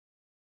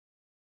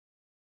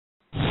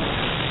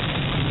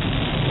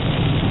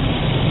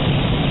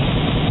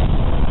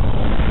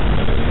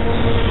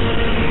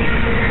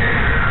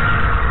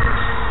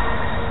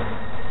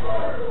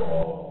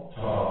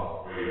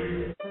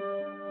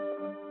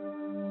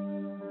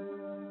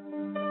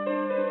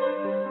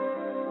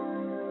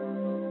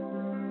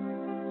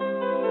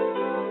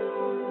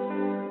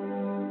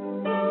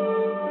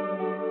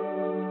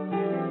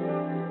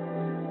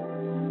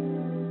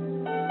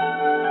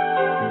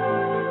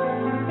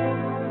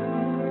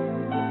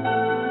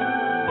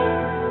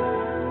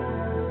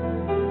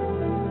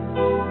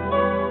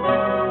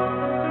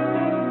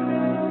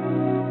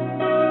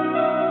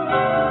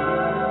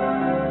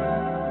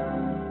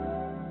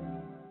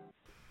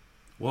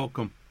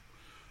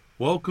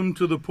Welcome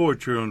to the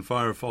Porch here on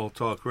Firefall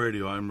Talk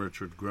Radio. I'm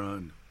Richard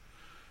Grund.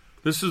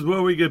 This is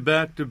where we get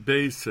back to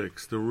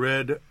basics, the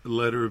red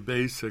letter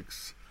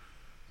basics,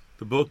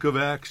 the book of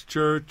Acts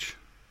Church,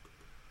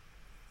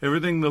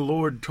 everything the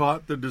Lord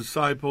taught the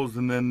disciples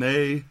and then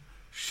they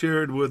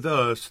shared with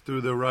us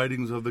through the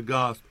writings of the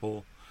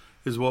gospel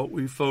is what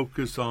we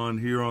focus on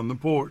here on the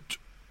Porch.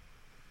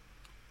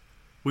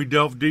 We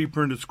delve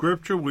deeper into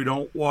Scripture. We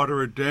don't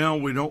water it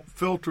down. We don't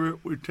filter it.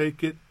 We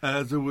take it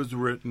as it was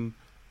written,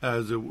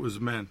 as it was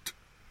meant.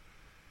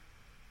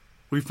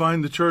 We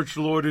find the church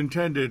the Lord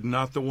intended,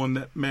 not the one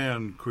that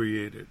man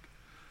created.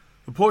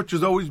 The Porch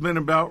has always been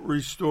about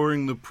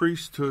restoring the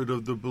priesthood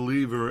of the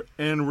believer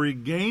and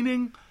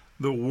regaining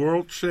the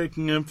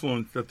world-shaking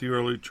influence that the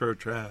early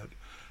church had.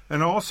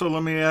 And also,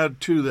 let me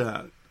add to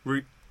that,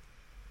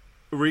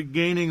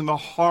 regaining the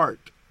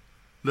heart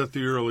that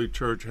the early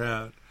church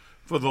had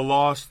for the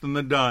lost and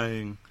the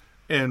dying,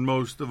 and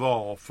most of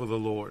all, for the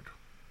Lord.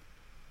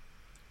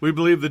 We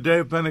believe the day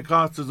of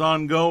Pentecost is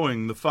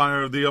ongoing. The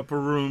fire of the upper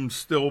room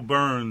still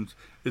burns.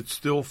 It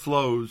still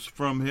flows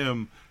from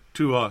Him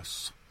to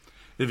us.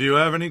 If you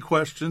have any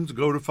questions,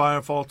 go to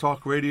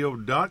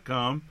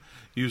firefalltalkradio.com,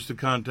 use the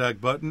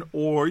contact button,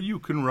 or you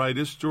can write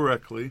us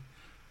directly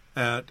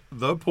at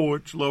the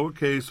Porch,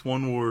 lowercase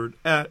one word,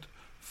 at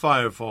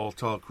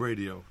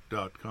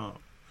firefalltalkradio.com.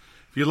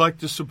 If you'd like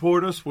to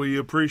support us, we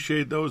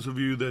appreciate those of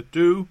you that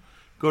do.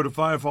 Go to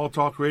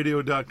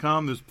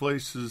firefalltalkradio.com. There's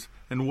places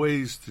and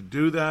ways to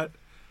do that.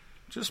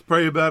 Just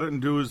pray about it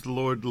and do as the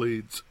Lord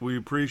leads. We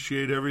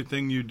appreciate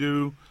everything you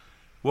do.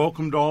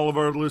 Welcome to all of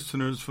our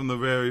listeners from the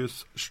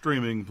various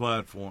streaming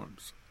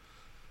platforms.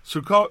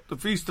 Sukkot, the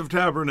Feast of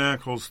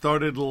Tabernacles,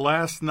 started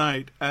last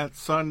night at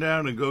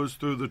sundown and goes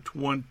through the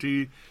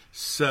 27th.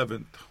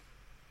 It's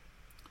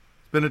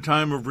been a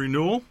time of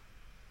renewal,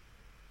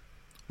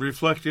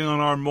 reflecting on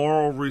our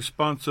moral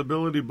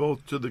responsibility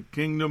both to the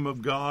kingdom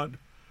of God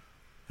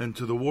and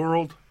to the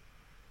world,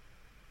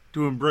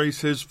 to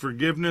embrace His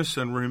forgiveness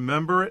and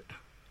remember it,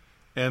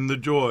 and the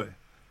joy.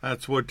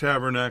 That's what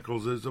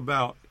Tabernacles is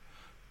about.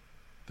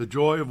 The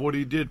joy of what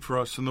He did for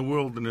us in the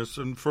wilderness.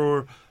 And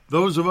for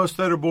those of us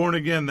that are born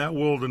again, that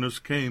wilderness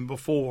came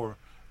before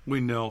we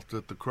knelt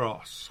at the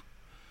cross.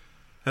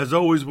 As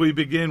always, we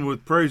begin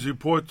with praise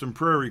reports and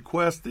prayer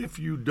requests. If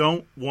you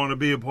don't want to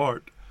be a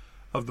part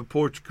of the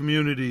Porch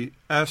community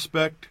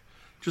aspect,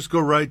 just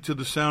go right to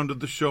the sound of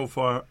the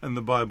shofar and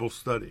the Bible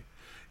study.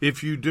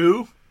 If you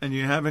do, and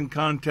you haven't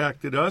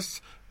contacted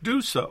us,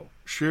 do so.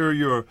 Share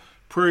your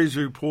praise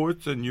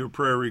reports and your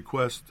prayer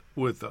requests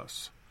with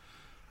us.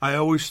 I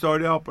always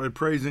start out by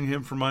praising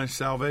Him for my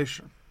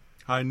salvation.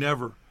 I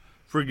never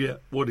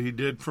forget what He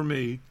did for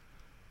me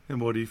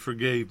and what He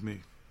forgave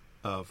me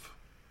of.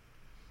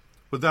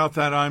 Without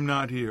that, I'm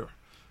not here.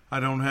 I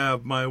don't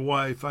have my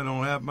wife. I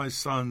don't have my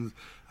sons.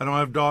 I don't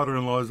have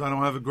daughter-in-laws. I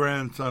don't have a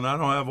grandson. I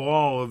don't have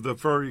all of the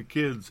furry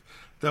kids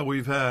that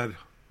we've had.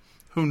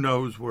 Who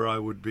knows where I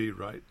would be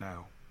right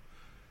now?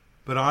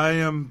 But I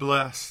am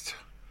blessed.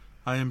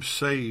 I am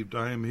saved.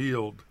 I am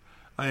healed.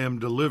 I am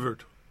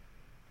delivered.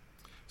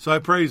 So I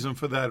praise Him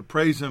for that. I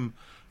praise Him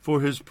for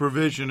His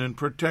provision and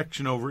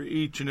protection over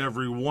each and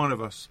every one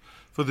of us,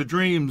 for the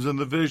dreams and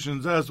the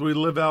visions as we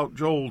live out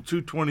Joel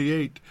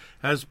 2:28,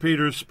 as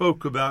Peter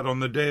spoke about on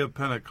the day of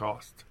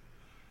Pentecost.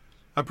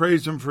 I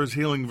praise Him for His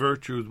healing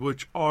virtues,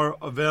 which are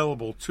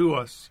available to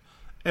us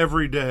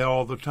every day,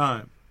 all the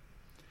time.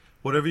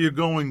 Whatever you're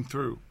going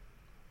through,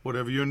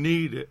 whatever your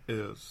need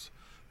is,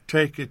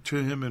 take it to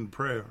Him in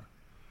prayer.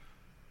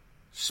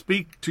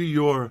 Speak to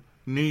your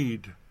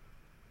need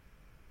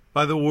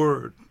by the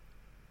Word.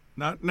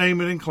 Not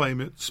name it and claim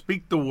it.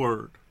 Speak the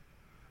Word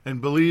and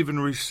believe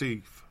and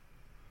receive.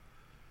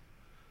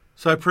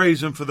 So I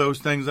praise Him for those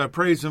things. I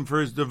praise Him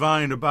for His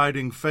divine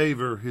abiding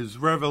favor, His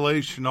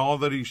revelation, all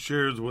that He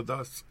shares with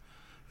us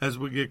as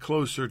we get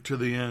closer to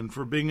the end,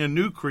 for being a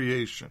new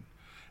creation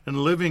and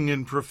living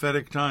in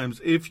prophetic times.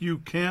 If you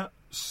can't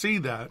see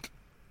that,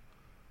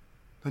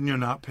 then you're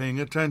not paying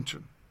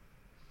attention.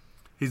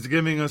 He's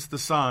giving us the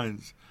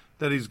signs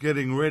that He's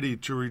getting ready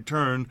to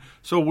return,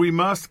 so we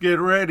must get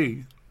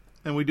ready,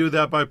 and we do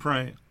that by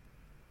praying.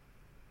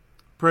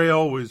 Pray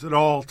always, at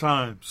all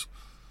times,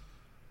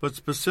 but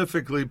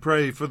specifically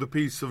pray for the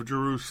peace of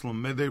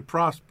Jerusalem. May they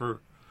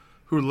prosper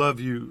who love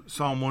you.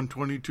 Psalm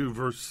 122,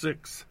 verse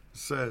 6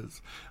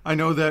 says, I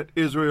know that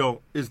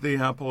Israel is the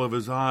apple of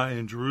His eye,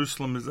 and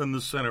Jerusalem is in the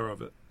center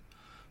of it.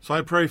 So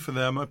I pray for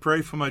them. I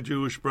pray for my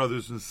Jewish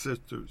brothers and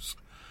sisters.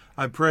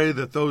 I pray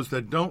that those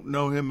that don't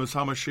know Him as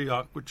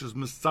HaMashiach, which is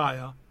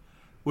Messiah,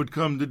 would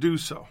come to do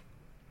so.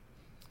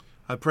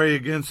 I pray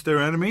against their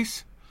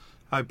enemies.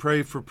 I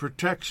pray for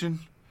protection.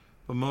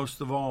 But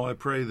most of all, I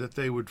pray that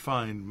they would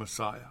find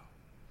Messiah.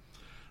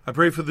 I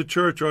pray for the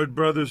church, our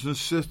brothers and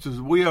sisters.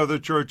 We are the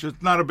church.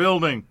 It's not a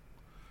building.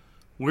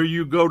 Where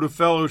you go to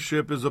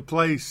fellowship is a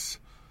place.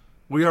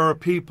 We are a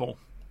people.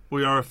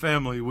 We are a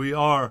family. We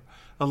are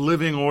a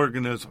living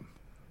organism.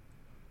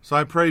 So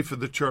I pray for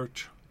the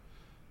church.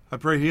 I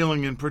pray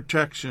healing and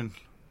protection.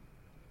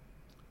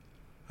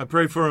 I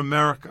pray for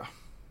America.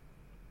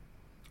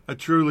 I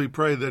truly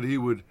pray that he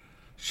would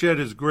shed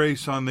his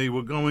grace on thee.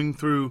 We're going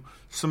through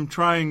some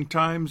trying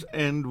times,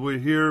 and we're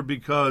here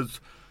because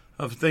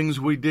of things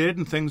we did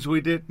and things we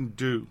didn't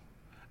do.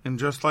 And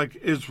just like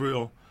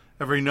Israel,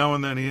 every now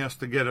and then he has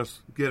to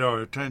get our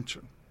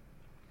attention.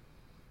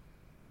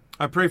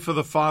 I pray for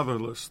the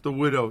fatherless, the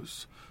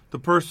widows, the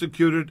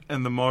persecuted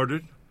and the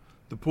martyred,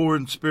 the poor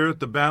in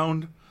spirit, the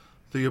bound,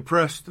 the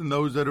oppressed, and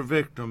those that are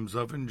victims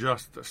of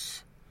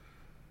injustice.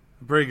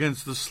 I pray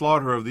against the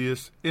slaughter of the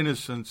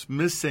innocents,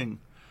 missing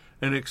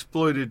and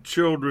exploited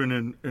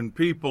children and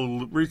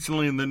people.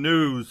 Recently in the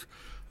news,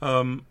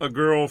 a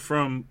girl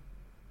from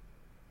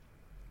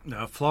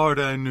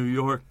Florida and New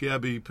York,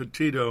 Gabby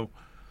Petito,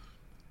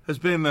 has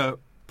been the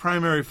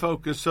primary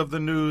focus of the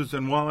news,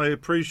 and while I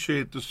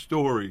appreciate the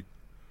story,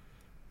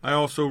 I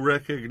also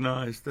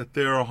recognize that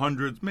there are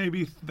hundreds,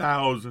 maybe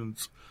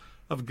thousands,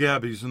 of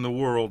Gabbies in the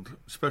world,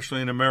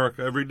 especially in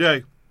America, every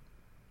day.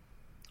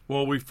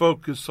 While we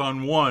focus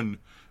on one,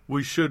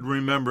 we should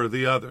remember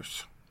the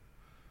others.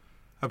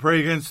 I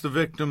pray against the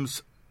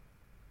victims.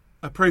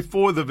 I pray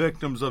for the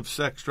victims of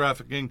sex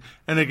trafficking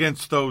and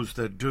against those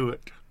that do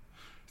it.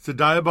 It's a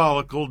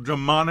diabolical,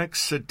 demonic,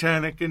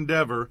 satanic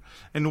endeavor,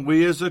 and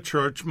we as a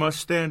church must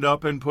stand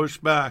up and push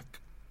back.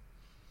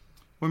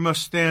 We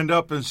must stand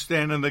up and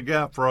stand in the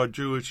gap for our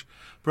Jewish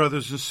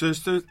brothers and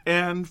sisters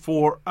and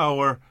for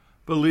our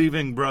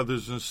believing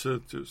brothers and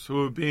sisters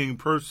who are being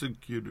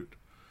persecuted,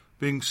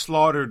 being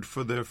slaughtered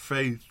for their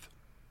faith.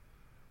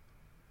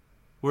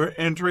 We're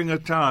entering a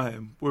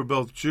time where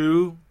both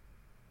Jew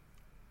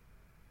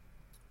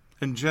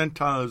and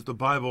Gentile, as the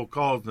Bible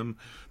calls them,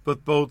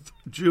 but both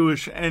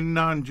Jewish and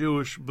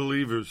non-Jewish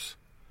believers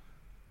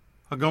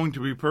are going to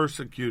be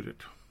persecuted.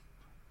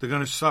 They're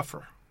going to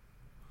suffer.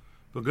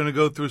 We're going to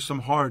go through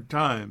some hard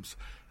times.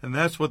 And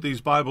that's what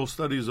these Bible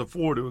studies are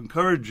for, to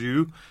encourage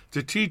you,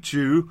 to teach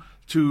you,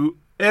 to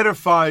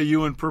edify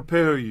you and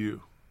prepare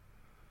you.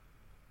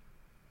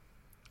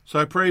 So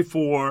I pray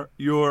for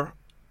your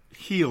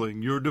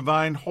healing, your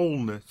divine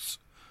wholeness,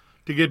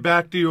 to get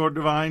back to your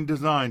divine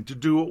design, to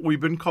do what we've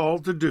been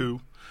called to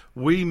do.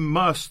 We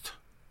must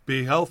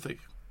be healthy.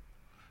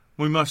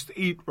 We must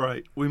eat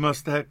right. We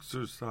must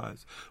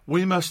exercise.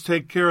 We must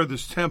take care of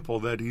this temple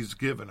that he's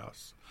given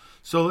us.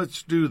 So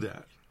let's do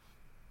that.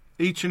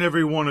 Each and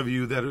every one of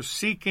you that are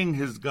seeking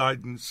his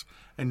guidance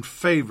and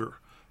favor,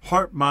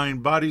 heart,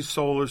 mind, body,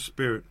 soul, or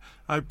spirit,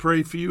 I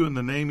pray for you in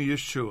the name of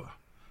Yeshua.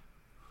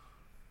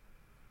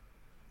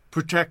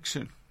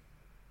 Protection.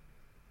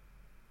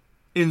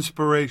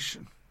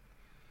 Inspiration.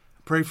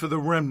 I pray for the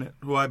remnant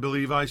who I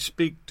believe I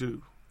speak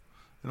to.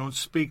 I don't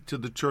speak to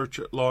the church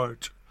at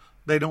large.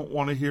 They don't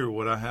want to hear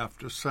what I have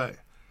to say.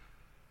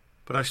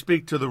 But I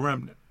speak to the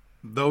remnant,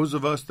 those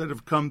of us that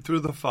have come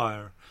through the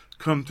fire,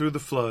 come through the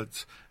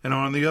floods, and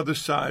are on the other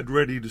side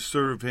ready to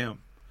serve him,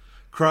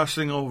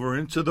 crossing over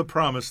into the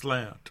promised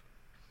land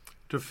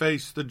to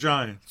face the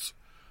giants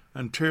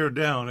and tear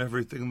down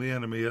everything the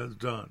enemy has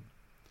done.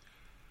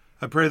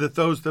 I pray that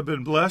those that have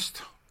been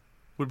blessed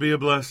would be a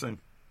blessing.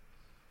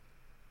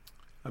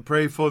 I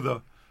pray for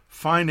the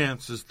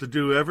finances to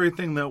do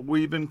everything that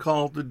we've been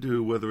called to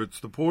do, whether it's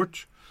the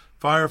Porch,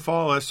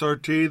 Firefall,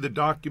 SRT, the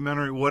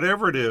documentary,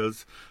 whatever it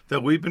is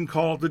that we've been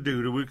called to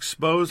do, to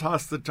expose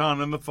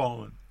Hasatan and the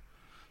fallen,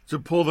 to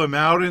pull them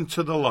out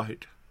into the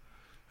light,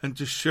 and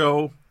to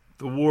show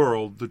the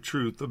world the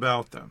truth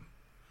about them.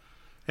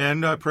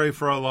 And I pray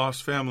for our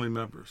lost family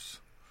members.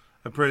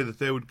 I pray that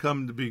they would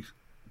come to be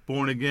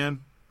born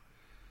again,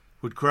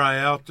 would cry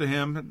out to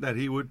him, that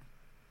he would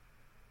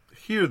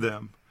hear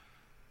them,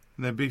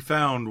 and then be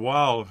found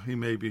while he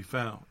may be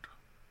found.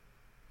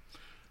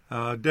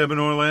 Deb in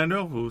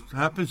Orlando, who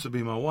happens to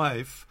be my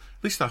wife,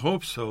 at least I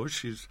hope so,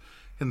 she's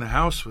in the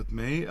house with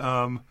me.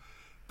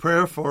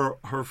 Prayer for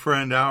her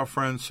friend, our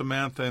friend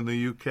Samantha in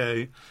the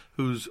UK,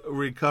 who's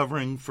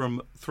recovering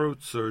from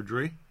throat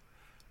surgery.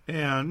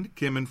 And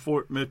Kim in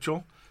Fort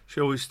Mitchell. She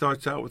always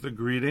starts out with a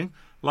greeting.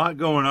 A lot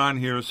going on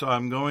here, so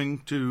I'm going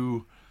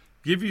to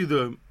give you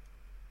the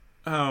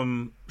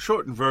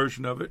shortened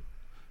version of it.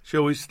 She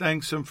always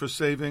thanks him for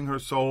saving her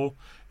soul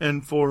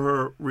and for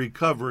her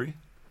recovery.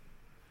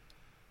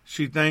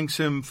 She thanks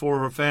him for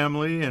her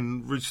family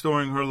and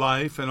restoring her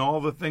life and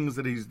all the things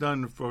that he's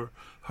done for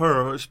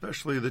her,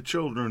 especially the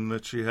children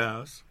that she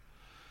has.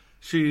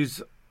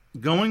 She's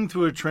going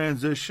through a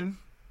transition.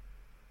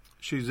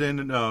 She's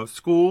in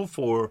school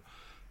for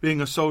being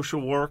a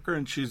social worker,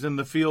 and she's in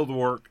the field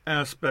work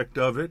aspect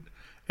of it.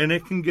 And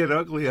it can get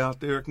ugly out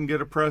there. It can get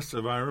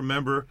oppressive. I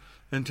remember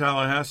in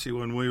Tallahassee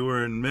when we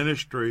were in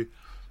ministry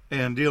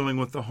and dealing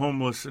with the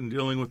homeless and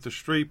dealing with the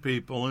street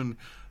people and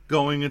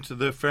going into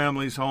their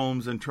families'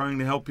 homes and trying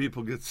to help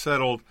people get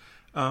settled.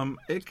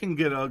 It can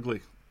get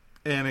ugly,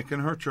 and it can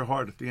hurt your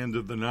heart at the end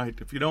of the night.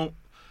 If you don't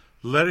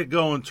let it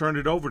go and turn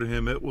it over to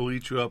him, it will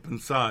eat you up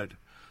inside.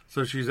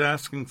 So she's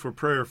asking for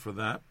prayer for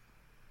that.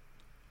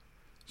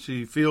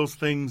 She feels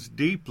things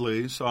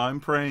deeply, so I'm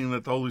praying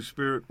that the Holy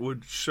Spirit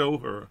would show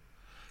her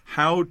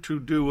how to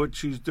do what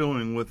she's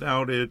doing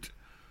without it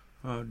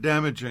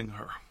damaging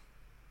her.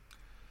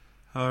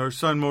 Her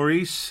son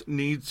Maurice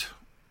needs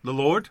the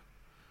Lord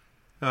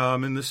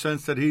in the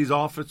sense that he's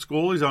off at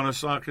school. He's on a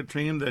soccer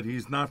team that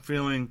he's not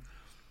feeling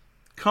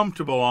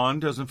comfortable on,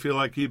 doesn't feel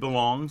like he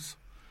belongs.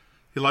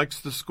 He likes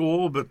the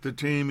school, but the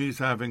team he's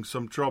having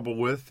some trouble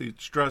with.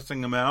 It's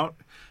stressing him out.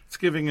 It's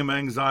giving him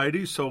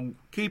anxiety, so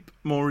keep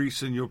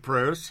Maurice in your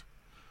prayers.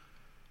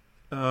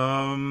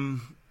 Help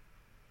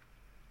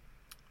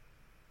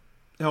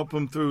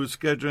him through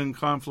scheduling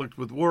conflict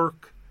with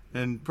work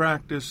and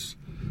practice,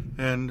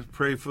 and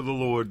pray for the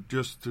Lord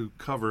just to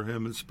cover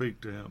him and speak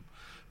to him.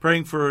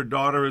 Praying for her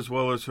daughter as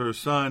well as her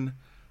son.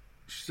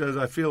 She says,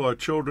 I feel our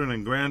children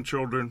and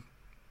grandchildren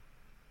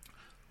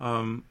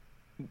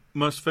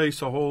must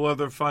face a whole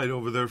other fight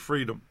over their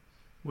freedom.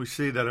 We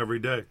see that every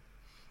day.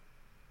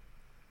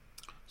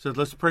 So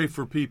let's pray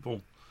for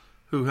people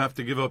who have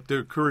to give up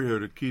their career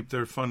to keep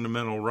their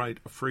fundamental right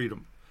of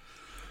freedom.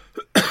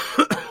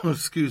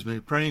 Excuse me.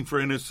 Praying for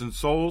innocent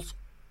souls,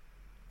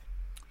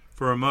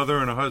 for a mother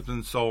and a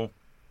husband's soul,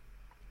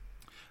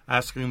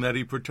 asking that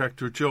he protect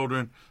her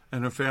children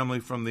and her family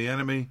from the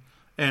enemy,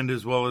 and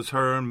as well as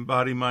her in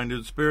body, mind,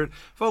 and spirit.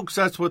 Folks,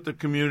 that's what the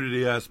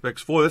community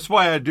aspect's for. That's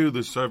why I do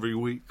this every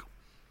week.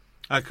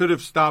 I could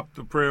have stopped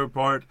the prayer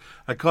part.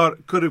 I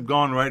could have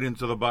gone right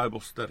into the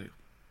Bible study.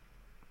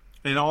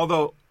 And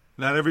although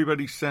not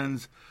everybody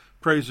sends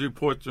praise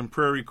reports and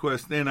prayer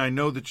requests in, I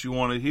know that you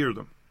want to hear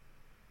them.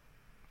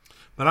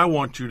 But I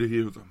want you to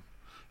hear them.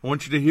 I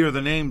want you to hear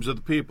the names of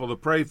the people to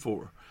pray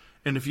for.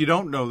 And if you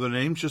don't know the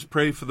names, just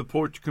pray for the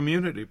Porch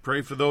community.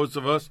 Pray for those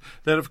of us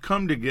that have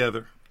come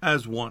together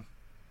as one.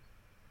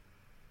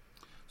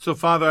 So,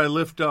 Father, I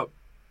lift up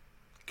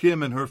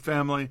Kim and her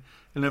family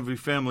and every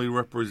family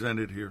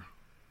represented here.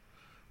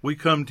 We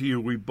come to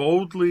you. We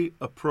boldly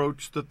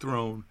approach the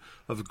throne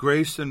of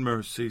grace and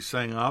mercy,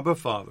 saying, Abba,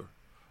 Father,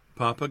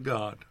 Papa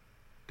God,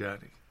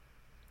 Daddy.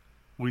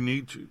 We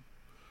need you.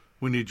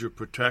 We need your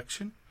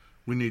protection.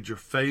 We need your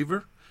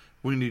favor.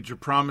 We need your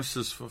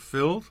promises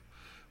fulfilled.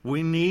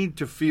 We need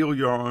to feel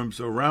your arms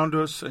around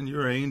us and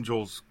your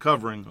angels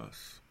covering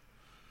us.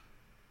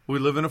 We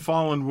live in a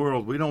fallen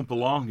world. We don't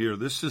belong here.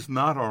 This is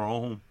not our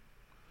home.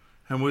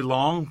 And we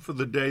long for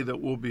the day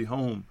that we'll be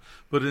home.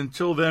 But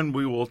until then,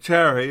 we will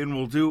tarry, and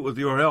we'll do it with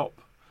your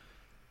help.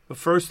 But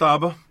first,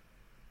 Abba,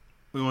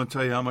 we want to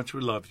tell you how much we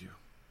love you.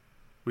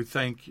 We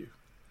thank you.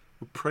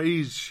 We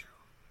praise you.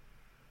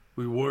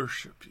 We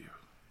worship you.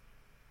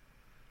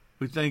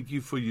 We thank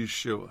you for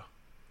Yeshua.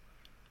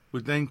 We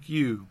thank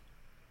you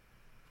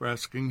for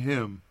asking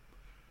him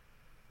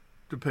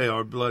to pay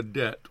our blood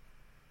debt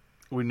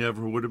we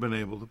never would have been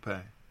able to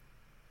pay.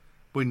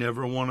 We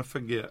never want to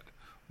forget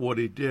what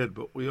he did,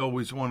 but we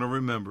always want to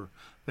remember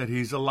that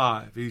he's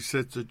alive. He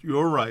sits at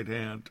your right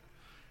hand,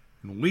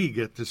 and we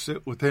get to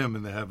sit with him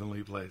in the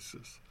heavenly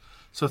places.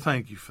 So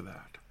thank you for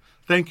that.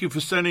 Thank you for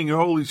sending your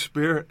Holy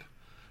Spirit,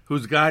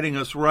 who's guiding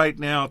us right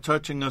now,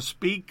 touching us,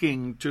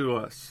 speaking to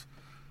us,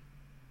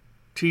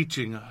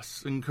 teaching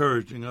us,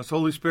 encouraging us.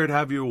 Holy Spirit,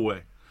 have your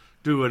way.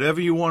 Do whatever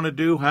you want to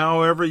do,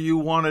 however you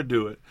want to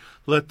do it.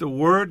 Let the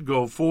word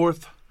go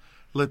forth.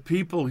 Let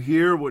people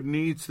hear what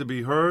needs to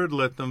be heard.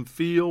 Let them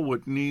feel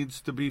what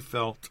needs to be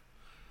felt.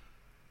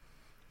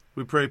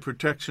 We pray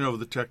protection over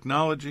the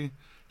technology,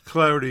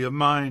 clarity of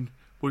mind.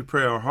 We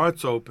pray our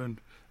hearts open,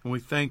 and we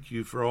thank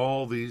you for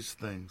all these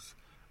things.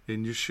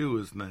 In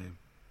Yeshua's name.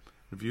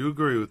 If you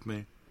agree with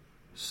me,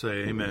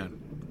 say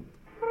amen.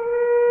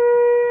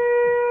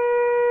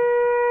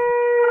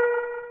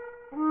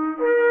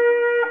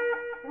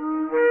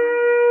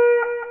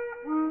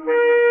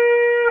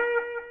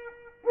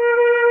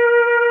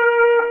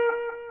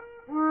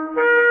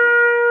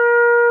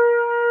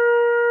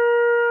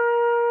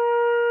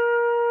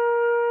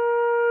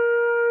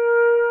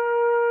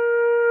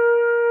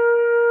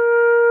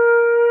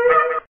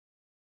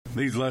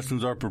 These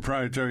lessons are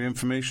proprietary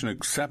information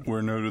except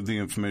where noted the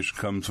information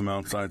comes from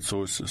outside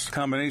sources. The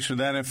combination of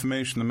that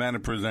information, the matter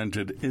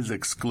presented, is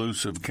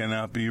exclusive,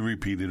 cannot be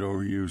repeated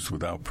or used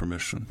without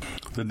permission.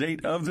 The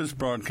date of this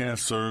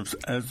broadcast serves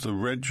as the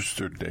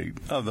registered date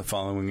of the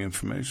following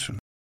information.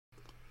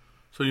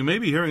 So you may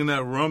be hearing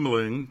that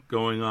rumbling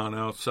going on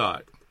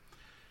outside.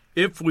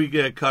 If we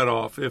get cut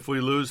off, if we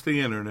lose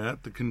the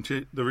internet,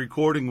 the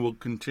recording will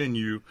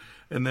continue,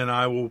 and then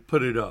I will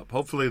put it up.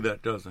 Hopefully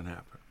that doesn't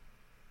happen.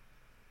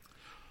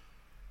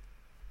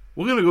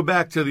 We're going to go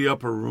back to the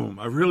upper room.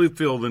 I really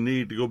feel the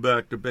need to go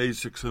back to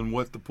basics and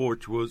what the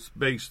porch was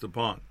based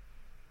upon.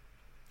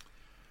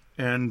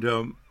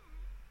 And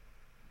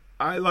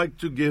I like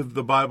to give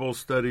the Bible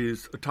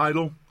studies a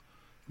title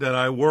that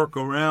I work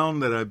around,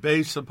 that I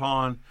base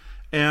upon,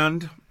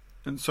 and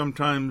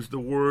sometimes the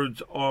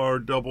words are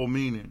double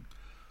meaning.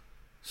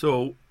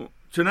 So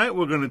tonight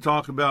we're going to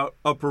talk about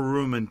upper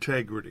room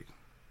integrity.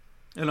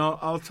 And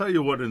I'll tell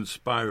you what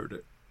inspired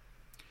it.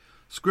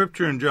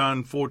 Scripture in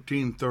John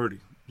 14:30.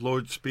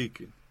 Lord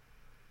speaking.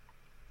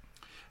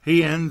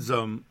 He ends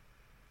a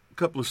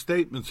couple of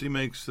statements he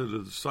makes to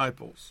the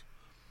disciples.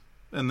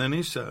 And then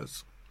he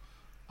says,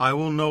 I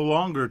will no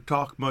longer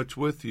talk much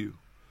with you,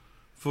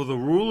 for the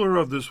ruler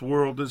of this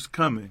world is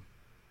coming,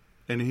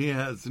 and he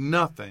has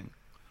nothing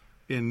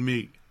in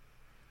me.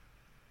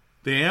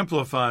 The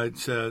Amplified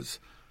says,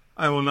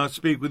 I will not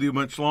speak with you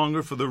much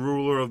longer, for the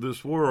ruler of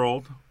this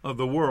world,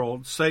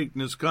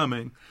 Satan, is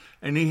coming,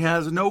 and he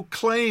has no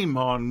claim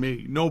on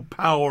me, no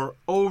power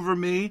over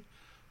me,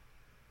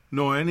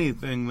 nor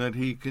anything that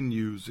he can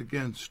use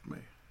against me.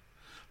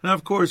 Now,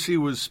 of course, he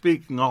was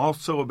speaking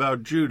also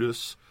about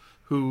Judas,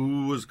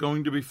 who was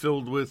going to be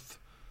filled with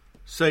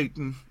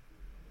Satan.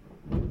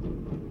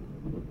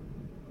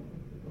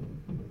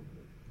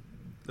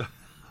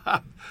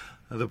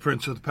 The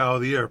prince of the power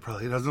of the air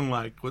probably doesn't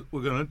like what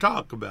we're going to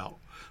talk about.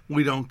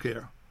 We don't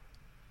care.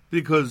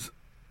 Because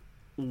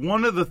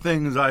one of the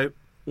things I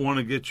want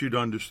to get you to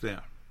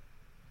understand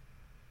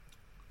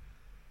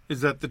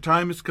is that the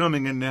time is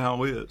coming, and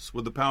now is,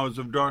 where the powers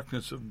of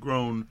darkness have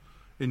grown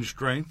in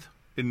strength,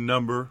 in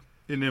number,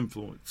 in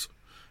influence.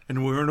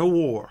 And we're in a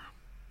war.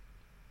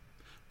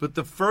 But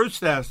the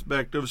first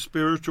aspect of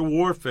spiritual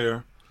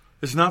warfare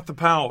is not the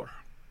power.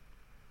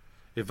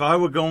 If I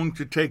were going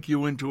to take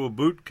you into a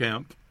boot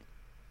camp,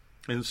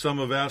 and some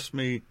have asked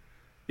me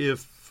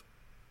if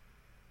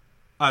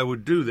I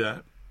would do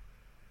that,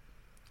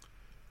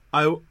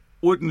 I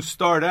wouldn't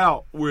start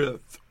out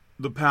with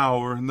the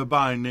power and the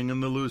binding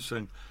and the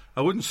loosing.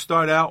 I wouldn't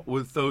start out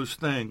with those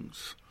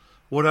things.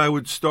 What I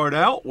would start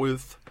out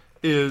with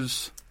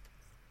is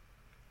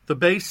the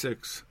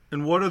basics.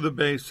 And what are the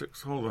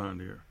basics? Hold on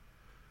here.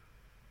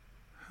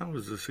 How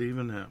is this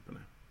even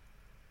happening?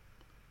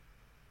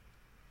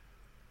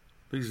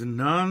 These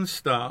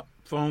non-stop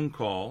phone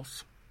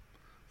calls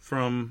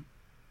from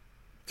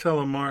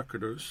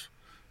telemarketers.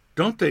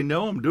 Don't they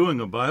know I'm doing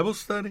a Bible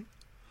study?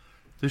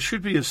 There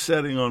should be a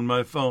setting on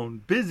my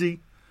phone. Busy,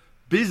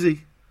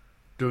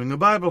 doing a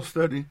Bible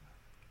study.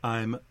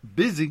 I'm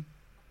busy.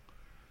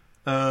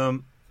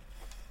 What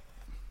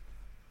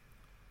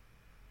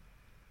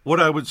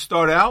I would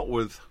start out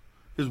with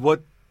is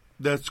what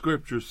that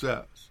scripture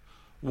says.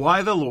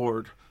 Why the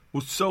Lord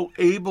was so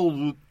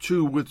able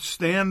to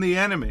withstand the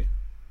enemy.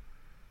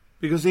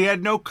 Because he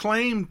had no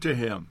claim to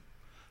him.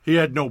 He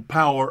had no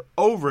power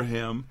over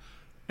him,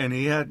 and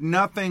he had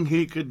nothing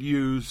he could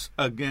use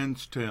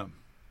against him.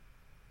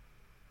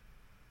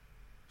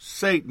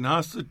 Satan,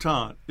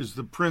 Hasatan, is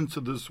the prince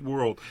of this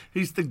world.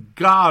 He's the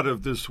god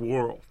of this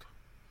world.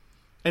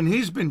 And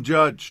he's been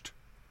judged.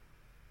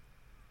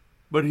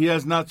 But he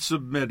has not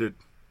submitted.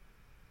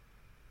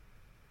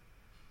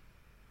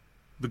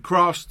 The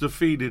cross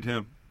defeated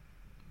him.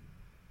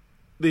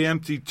 The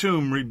empty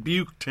tomb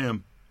rebuked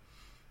him.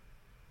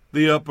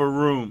 The upper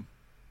room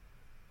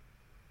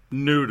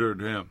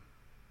neutered him.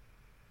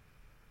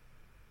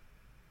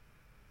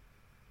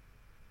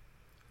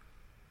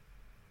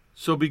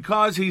 So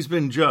because he's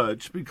been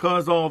judged,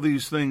 because all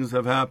these things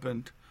have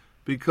happened,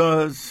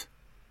 because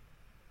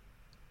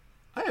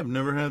I have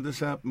never had this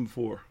happen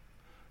before.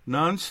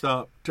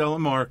 Non-stop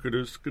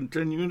telemarketers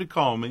continuing to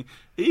call me,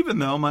 even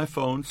though my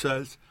phone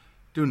says,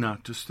 do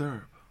not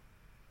disturb.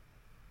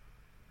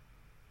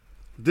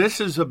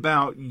 This is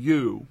about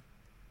you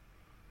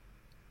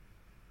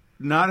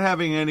not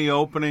having any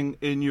opening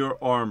in your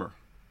armor.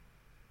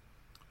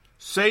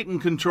 Satan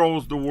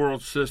controls the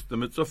world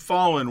system. It's a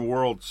fallen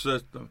world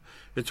system.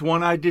 It's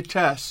one I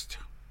detest.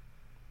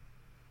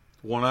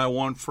 One I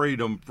want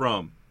freedom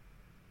from.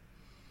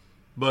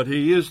 But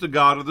he is the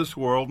god of this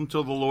world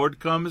until the Lord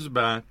comes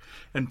back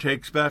and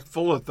takes back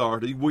full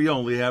authority. We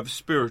only have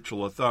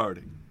spiritual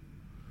authority.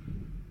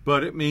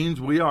 But it means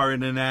we are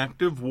in an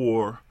active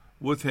war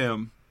with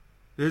him,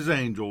 his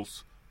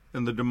angels,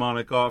 and the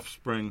demonic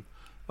offspring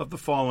of the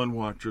fallen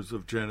watchers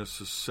of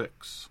Genesis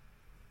 6.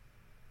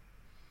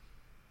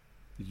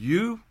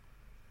 You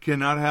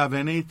cannot have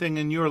anything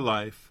in your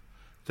life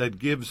that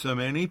gives them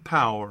any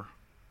power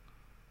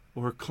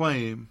or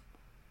claim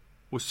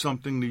with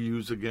something to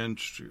use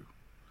against you.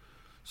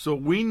 So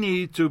we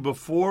need to,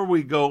 before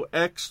we go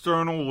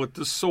external with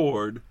the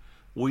sword,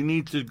 we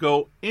need to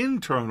go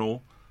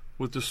internal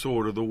with the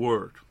sword of the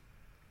Word.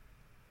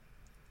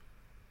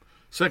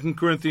 2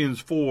 Corinthians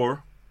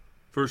 4,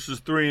 verses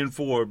 3 and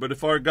 4. But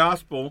if our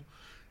gospel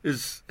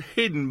is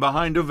hidden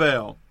behind a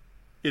veil,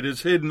 it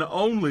is hidden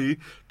only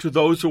to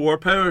those who are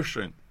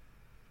perishing.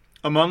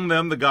 Among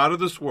them, the god of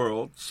this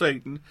world,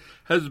 Satan,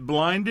 has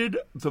blinded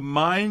the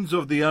minds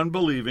of the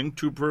unbelieving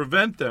to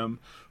prevent them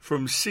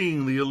from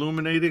seeing the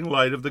illuminating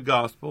light of the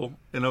gospel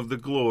and of the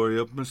glory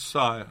of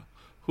Messiah,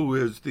 who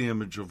is the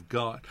image of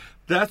God.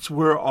 That's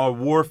where our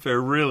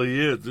warfare really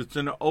is. It's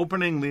in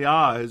opening the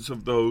eyes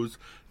of those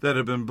that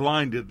have been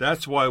blinded.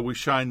 That's why we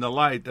shine the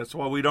light. That's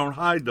why we don't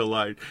hide the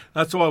light.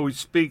 That's why we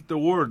speak the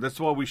word. That's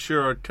why we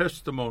share our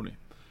testimony.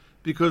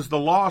 Because the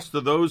lost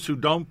are those who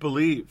don't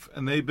believe,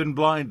 and they've been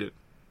blinded.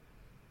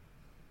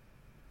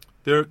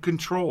 They're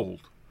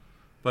controlled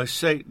by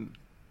Satan,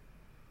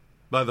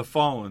 by the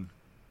fallen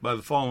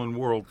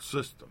world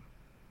system.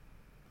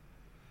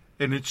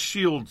 And it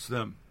shields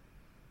them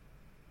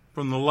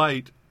from the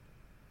light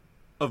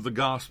of the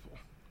gospel.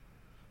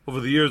 Over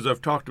the years,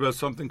 I've talked about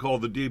something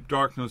called the deep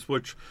darkness,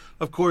 which,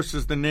 of course,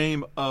 is the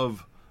name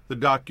of the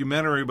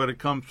documentary, but it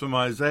comes from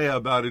Isaiah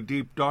about a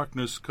deep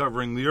darkness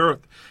covering the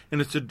earth. And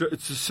it's the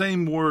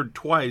same word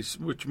twice,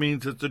 which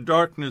means it's a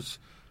darkness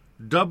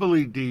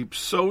doubly deep,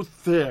 so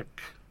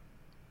thick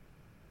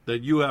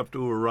that you have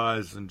to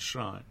arise and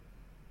shine.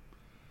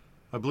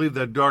 I believe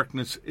that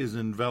darkness is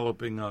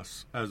enveloping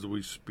us as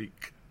we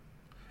speak,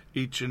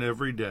 each and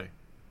every day.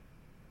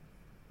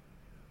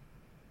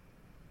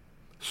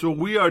 So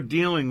we are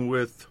dealing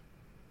with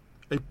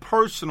a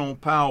personal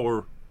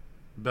power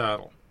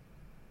battle.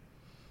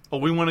 Oh,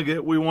 we want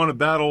to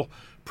battle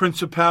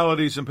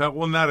principalities and powers.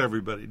 Well, not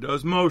everybody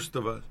does. Most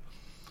of us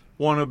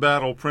want to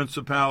battle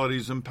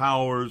principalities and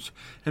powers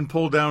and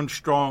pull down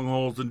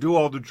strongholds and do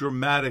all the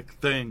dramatic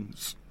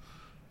things.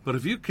 But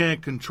if you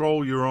can't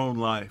control your own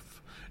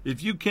life,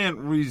 if you can't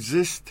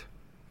resist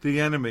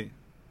the enemy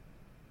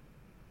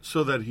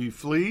so that he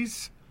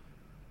flees,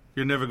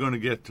 you're never going to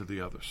get to the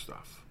other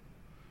stuff.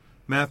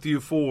 Matthew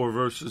 4,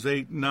 verses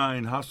 8 and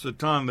 9,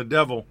 Hasatan, the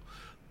devil,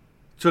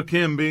 took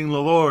him, being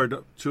the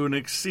Lord, to an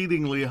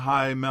exceedingly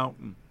high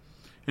mountain,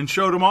 and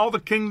showed him all the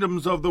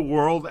kingdoms of the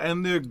world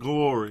and their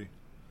glory.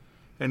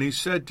 And he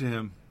said to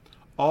him,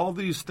 all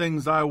these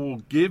things I will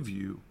give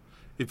you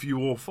if you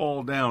will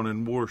fall down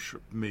and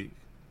worship me.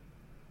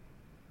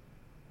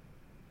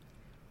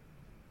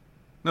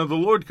 Now, the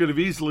Lord could have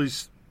easily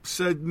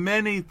said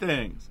many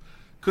things,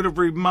 could have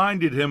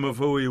reminded him of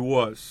who he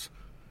was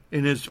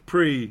in his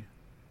pre-incarnate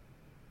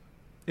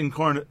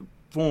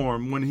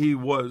form when he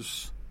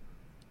was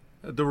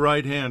at the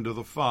right hand of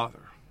the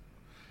Father.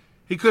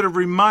 He could have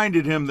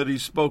reminded him that he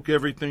spoke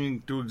everything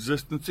into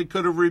existence. He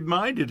could have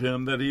reminded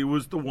him that he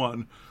was the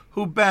one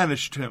who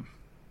banished him.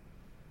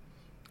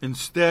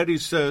 Instead, he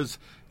says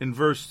in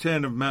verse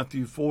 10 of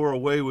Matthew 4,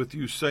 away with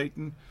you,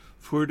 Satan,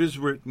 for it is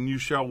written, you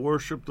shall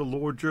worship the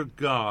Lord your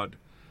God,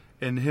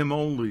 and him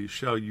only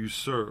shall you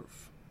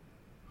serve.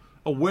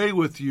 Away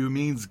with you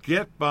means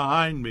get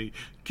behind me,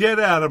 get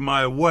out of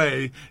my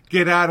way,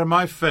 get out of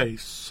my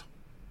face.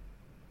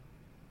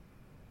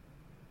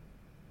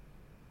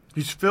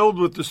 He's filled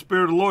with the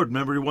Spirit of the Lord.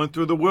 Remember, he went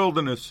through the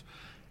wilderness.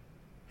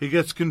 He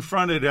gets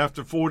confronted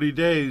after 40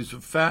 days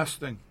of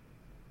fasting,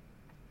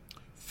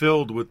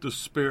 filled with the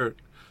Spirit.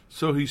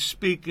 So he's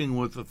speaking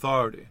with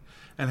authority.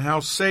 And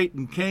how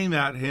Satan came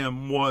at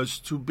him was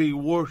to be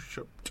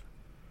worshipped.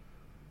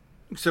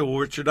 You say, well,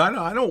 Richard,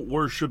 I don't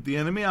worship the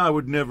enemy. I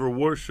would never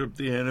worship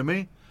the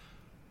enemy.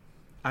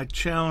 I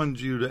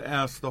challenge you to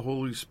ask the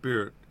Holy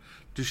Spirit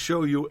to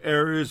show you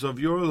areas of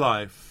your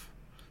life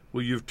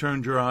where you've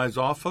turned your eyes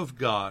off of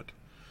God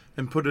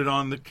and put it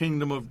on the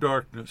kingdom of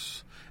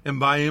darkness, and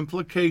by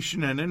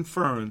implication and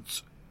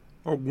inference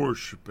are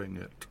worshiping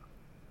it.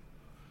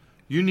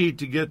 You need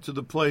to get to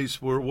the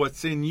place where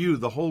what's in you,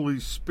 the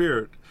Holy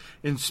Spirit,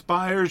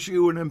 inspires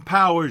you and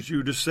empowers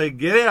you to say,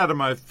 get out of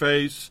my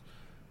face,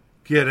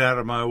 get out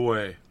of my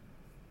way.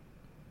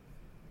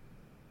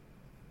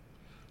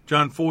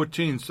 John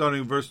 14,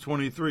 starting verse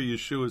 23,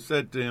 Yeshua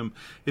said to him,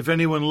 if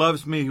anyone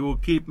loves me, he will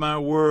keep my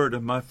word,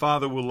 and my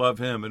Father will love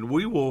him, and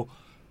we will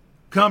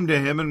come to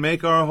him and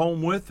make our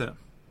home with him.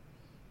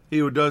 He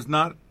who does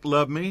not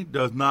love me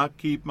does not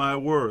keep my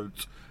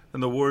words,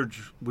 and the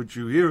words which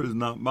you hear is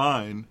not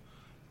mine,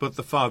 but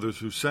the Father's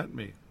who sent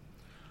me.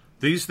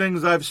 These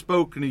things I've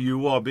spoken to you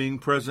while being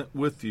present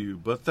with you,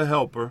 but the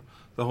Helper,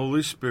 the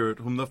Holy Spirit,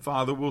 whom the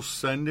Father will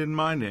send in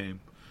my name,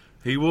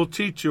 he will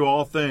teach you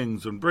all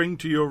things and bring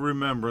to your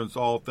remembrance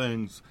all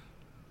things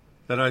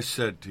that I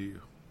said to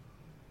you.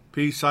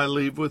 Peace I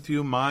leave with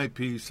you, my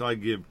peace I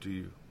give to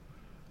you.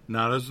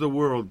 Not as the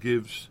world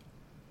gives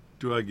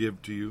do I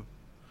give to you.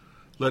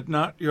 Let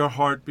not your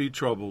heart be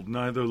troubled,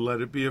 neither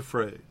let it be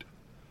afraid.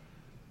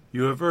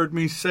 You have heard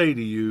me say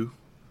to you,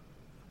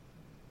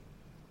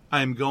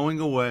 I am going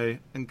away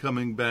and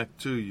coming back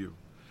to you.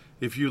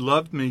 If you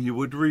loved me, you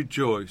would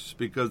rejoice,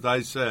 because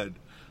I said,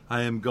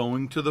 I am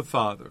going to the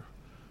Father.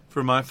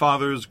 For my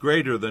Father is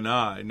greater than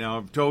I. Now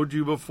I've told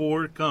you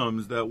before it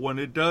comes, that when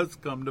it does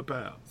come to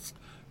pass,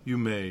 you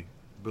may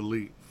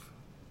believe.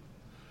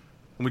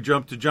 And we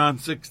jump to John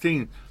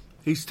 16.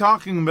 He's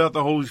talking about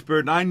the Holy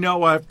Spirit, and I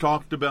know I've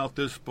talked about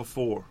this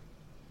before.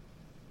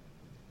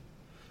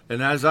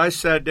 And as I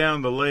sat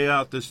down to lay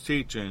out this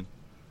teaching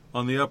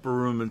on the upper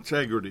room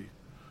integrity,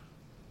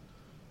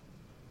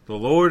 the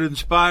Lord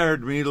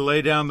inspired me to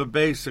lay down the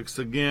basics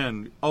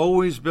again,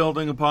 always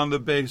building upon the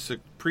basic,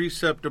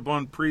 precept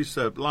upon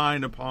precept,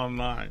 line upon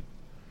line.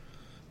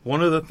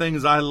 One of the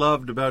things I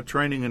loved about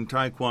training in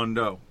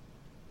Taekwondo,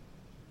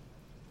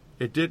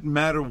 it didn't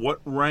matter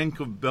what rank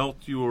of belt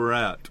you were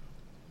at.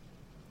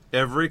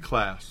 Every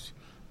class,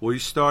 we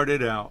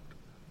started out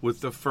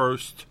with the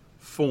first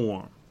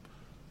form.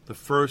 The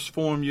first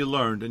form you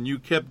learned, and you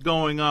kept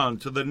going on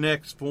to the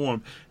next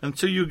form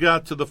until you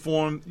got to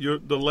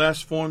the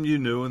last form you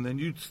knew, and then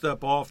you'd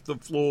step off the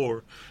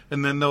floor,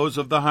 and then those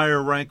of the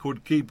higher rank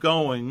would keep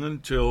going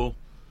until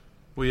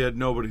we had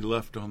nobody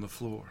left on the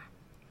floor.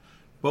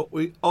 But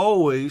we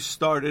always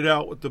started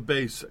out with the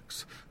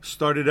basics.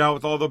 Started out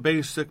with all the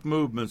basic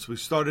movements. We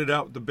started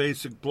out with the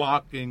basic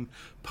blocking,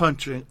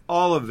 punching,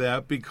 all of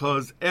that,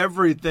 because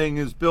everything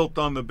is built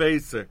on the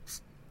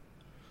basics.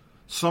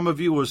 Some of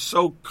you are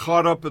so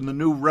caught up in the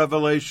new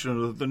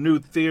revelation or the new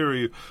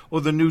theory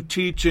or the new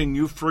teaching,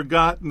 you've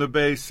forgotten the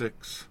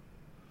basics.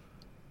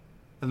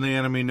 And the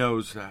enemy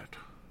knows that.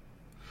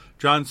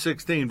 John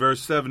 16,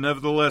 verse 7,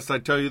 nevertheless, I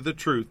tell you the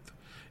truth.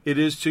 It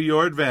is to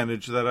your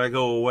advantage that I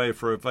go away,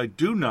 for if I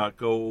do not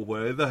go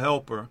away, the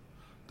Helper,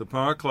 the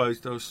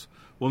Parakletos,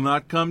 will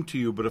not come to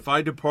you, but if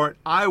I depart,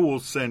 I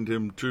will send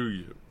him to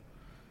you.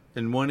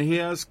 And when he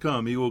has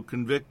come, he will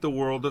convict the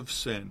world of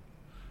sin,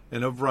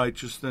 and of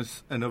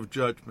righteousness, and of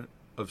judgment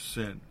of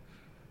sin,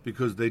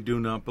 because they do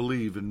not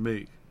believe in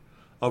me.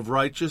 Of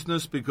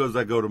righteousness, because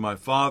I go to my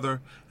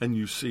Father, and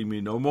you see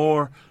me no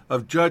more.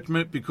 Of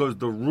judgment, because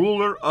the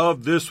ruler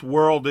of this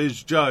world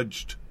is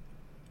judged.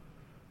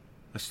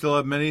 I still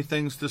have many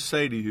things to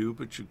say to you,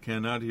 but you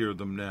cannot hear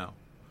them now.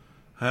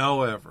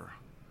 However,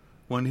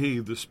 when he,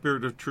 the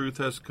Spirit of truth,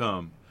 has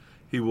come,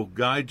 he will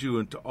guide you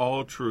into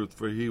all truth,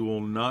 for he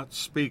will not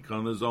speak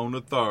on his own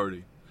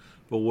authority.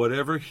 But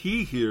whatever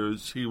he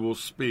hears, he will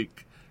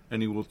speak,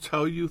 and he will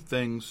tell you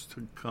things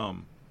to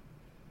come.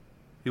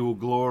 He will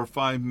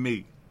glorify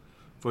me,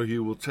 for he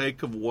will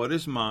take of what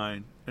is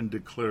mine and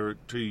declare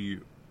it to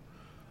you.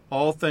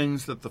 All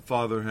things that the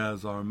Father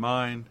has are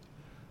mine.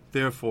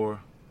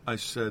 Therefore, I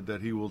said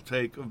that he will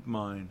take of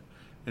mine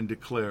and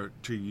declare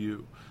it to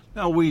you.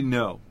 Now we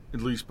know,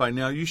 at least by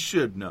now you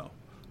should know,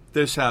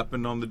 this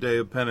happened on the day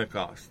of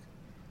Pentecost.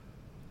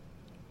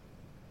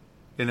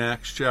 In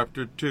Acts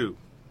chapter 2.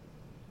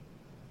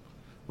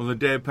 When the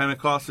day of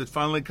Pentecost had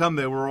finally come,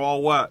 they were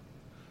all what?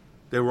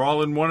 They were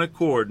all in one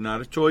accord,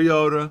 not a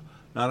Toyota,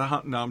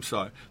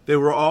 They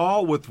were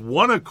all with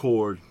one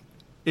accord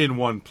in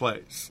one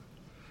place.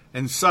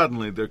 And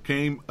suddenly there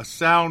came a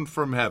sound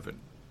from heaven,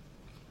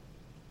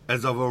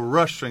 as of a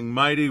rushing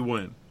mighty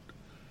wind,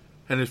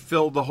 and it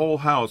filled the whole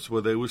house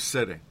where they were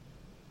sitting.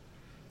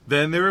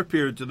 Then there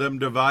appeared to them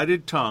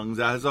divided tongues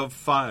as of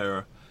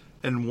fire,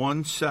 and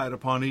one sat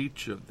upon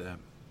each of them.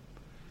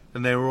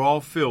 And they were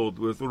all filled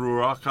with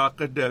Ruach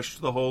HaKodesh,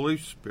 the Holy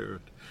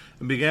Spirit,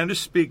 and began to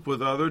speak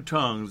with other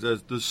tongues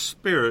as the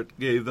Spirit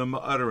gave them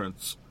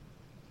utterance.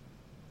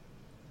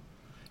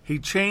 He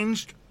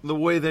changed the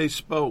way they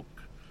spoke.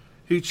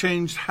 He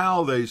changed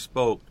how they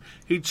spoke.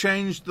 He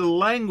changed the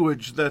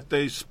language that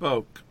they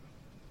spoke.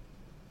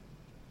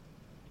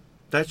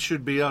 That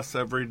should be us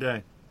every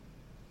day.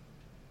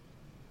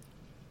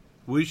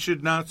 We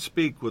should not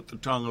speak with the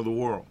tongue of the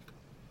world.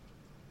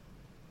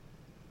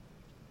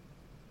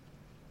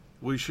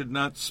 We should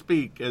not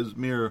speak as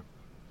mere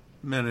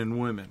men and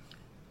women.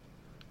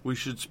 We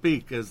should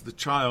speak as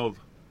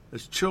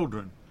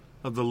children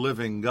of the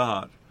living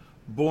God,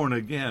 born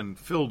again,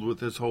 filled with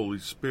his Holy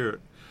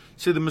Spirit.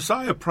 See, the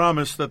Messiah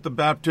promised that the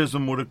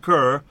baptism would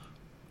occur,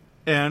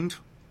 and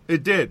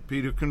it did.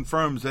 Peter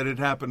confirms that it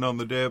happened on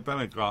the day of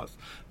Pentecost.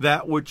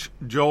 That which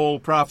Joel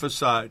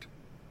prophesied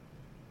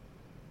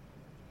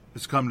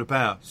has come to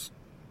pass.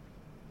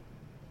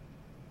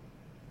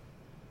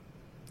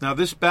 Now,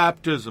 this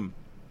baptism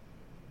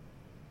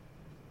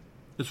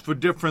is for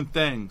different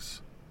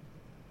things.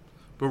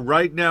 But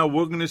right now,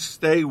 we're going to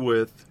stay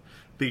with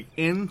the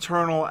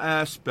internal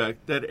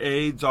aspect that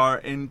aids our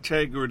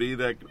integrity,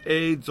 that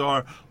aids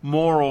our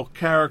moral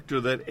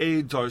character, that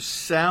aids our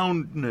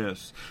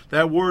soundness.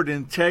 That word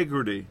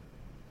integrity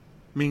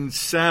means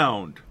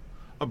sound.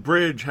 A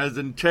bridge has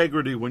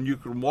integrity when you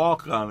can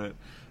walk on it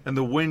and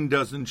the wind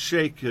doesn't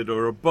shake it,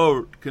 or a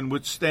boat can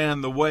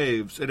withstand the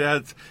waves. It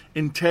has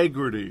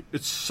integrity.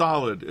 It's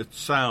solid. It's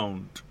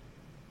sound.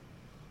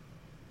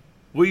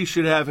 We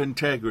should have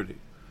integrity.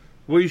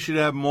 We should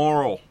have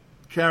moral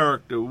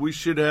character. We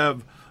should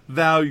have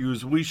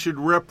values. We should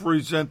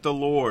represent the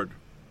Lord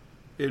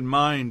in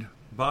mind,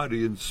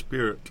 body, and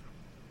spirit.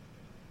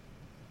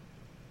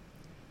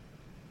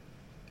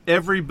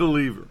 Every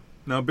believer.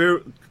 Now,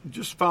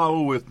 just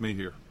follow with me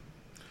here.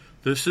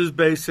 This is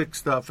basic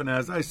stuff, and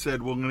as I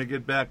said, we're going to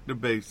get back to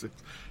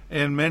basics.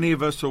 And many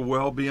of us are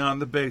well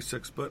beyond the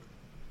basics, but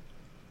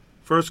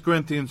 1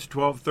 Corinthians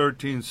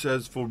 12:13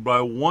 says, "For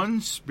by one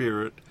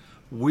Spirit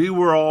we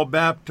were all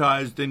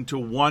baptized into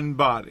one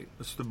body."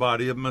 That's the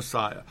body of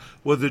Messiah.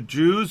 "Whether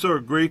Jews or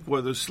Greek,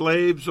 whether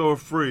slaves or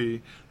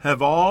free,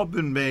 have all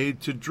been made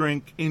to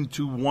drink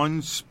into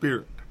one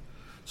Spirit."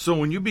 So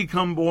when you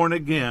become born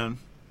again,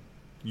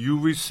 you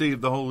receive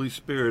the Holy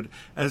Spirit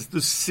as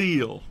the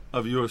seal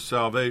of your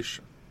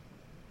salvation.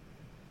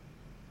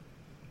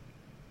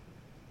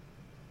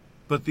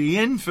 But the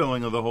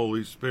infilling of the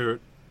Holy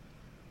Spirit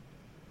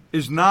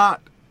is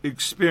not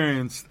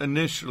experienced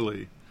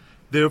initially.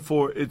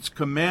 Therefore, it's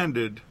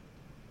commanded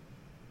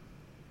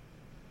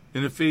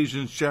in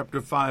Ephesians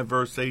chapter 5,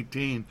 verse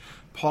 18.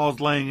 Paul's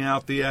laying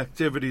out the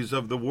activities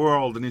of the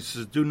world, and he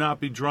says, "Do not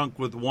be drunk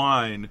with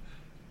wine,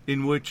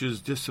 in which is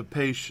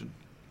dissipation,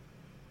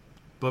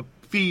 but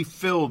be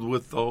filled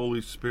with the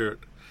Holy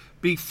Spirit."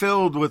 Be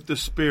filled with the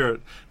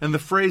Spirit. And the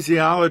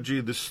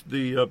phraseology,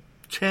 the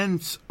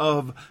tense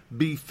of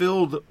be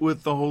filled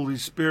with the Holy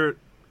Spirit,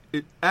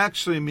 it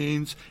actually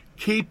means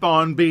keep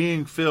on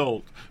being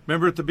filled.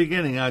 Remember at the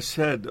beginning I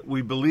said that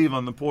we believe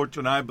on the porch,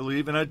 and I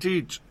believe and I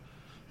teach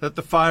that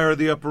the fire of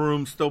the upper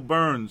room still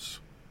burns.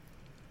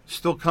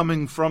 Still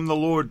coming from the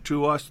Lord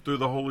to us through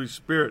the Holy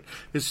Spirit.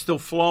 It's still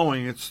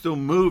flowing. It's still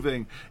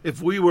moving.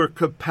 If we were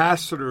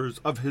capacitors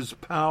of His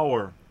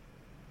power,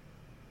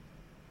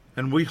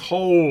 and we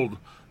hold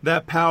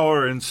that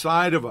power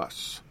inside of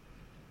us,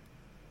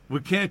 we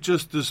can't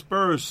just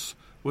disperse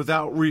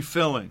without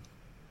refilling.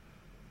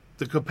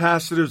 The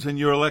capacitors in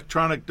your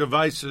electronic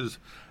devices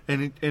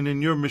and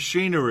in your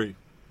machinery,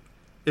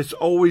 it's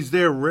always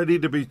there ready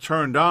to be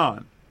turned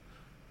on.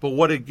 But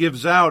what it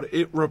gives out,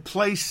 it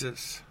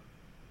replaces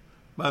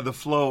by the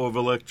flow of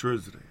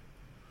electricity.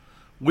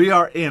 We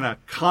are in a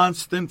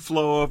constant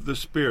flow of the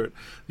Spirit.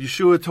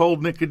 Yeshua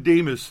told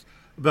Nicodemus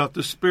about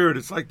the Spirit.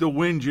 It's like the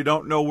wind. You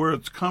don't know where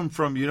it's come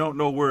from. You don't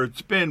know where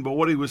it's been. But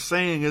what he was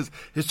saying is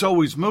it's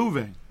always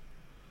moving.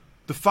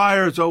 The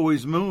fire is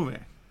always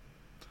moving.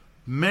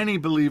 Many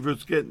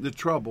believers get into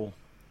trouble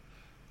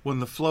when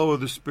the flow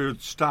of the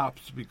Spirit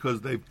stops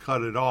because they've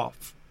cut it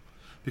off,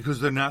 because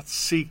they're not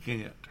seeking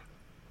it.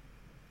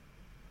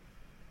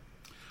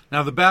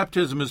 Now, the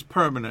baptism is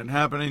permanent,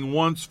 happening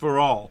once for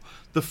all.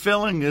 The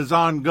filling is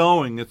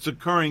ongoing. It's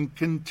occurring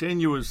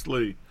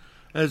continuously,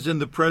 as in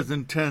the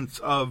present tense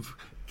of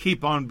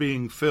keep on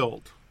being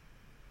filled.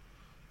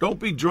 Don't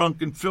be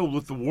drunk and filled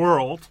with the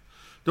world.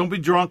 Don't be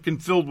drunk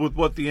and filled with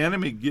what the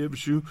enemy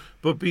gives you,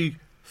 but be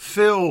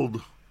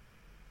filled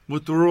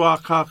with the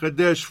Ruach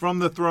HaKodesh from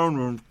the throne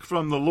room,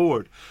 from the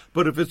Lord.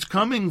 But if it's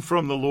coming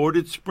from the Lord,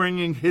 it's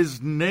bringing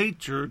His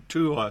nature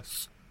to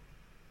us.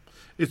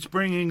 It's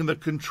bringing the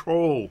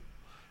control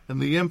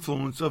and the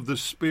influence of the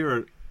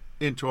Spirit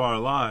into our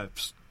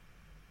lives.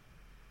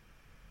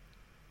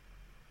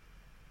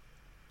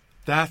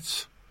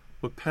 That's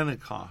what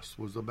Pentecost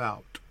was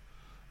about.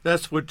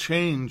 That's what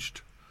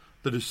changed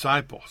the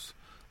disciples.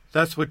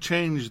 That's what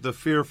changed the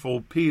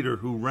fearful Peter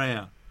who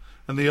ran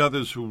and the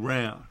others who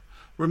ran.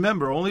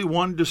 Remember, only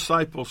one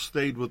disciple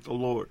stayed with the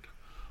Lord.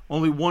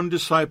 Only one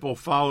disciple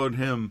followed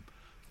Him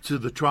to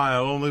the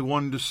trial. Only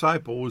one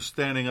disciple was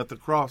standing at the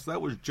cross.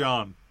 That was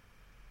John.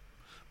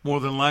 More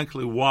than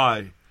likely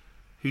why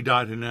he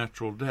died a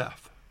natural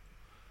death.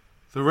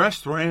 The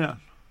rest ran.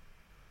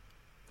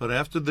 But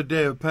after the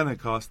day of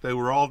Pentecost, they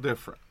were all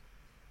different.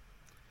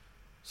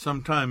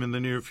 Sometime in the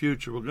near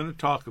future, we're going to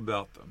talk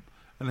about them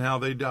and how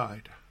they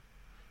died,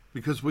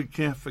 because we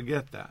can't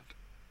forget that.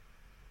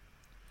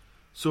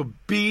 So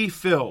be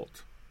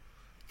filled.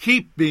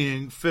 Keep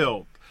being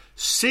filled.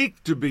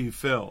 Seek to be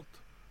filled.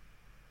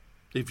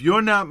 If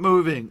you're not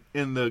moving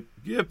in the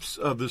gifts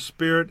of the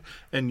Spirit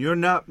and you're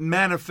not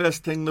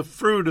manifesting the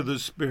fruit of the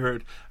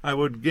Spirit, I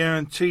would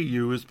guarantee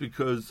you it's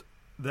because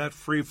that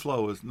free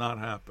flow is not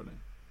happening.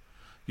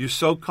 You're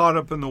so caught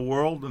up in the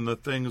world and the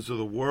things of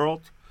the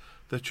world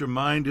that your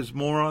mind is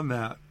more on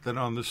that than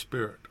on the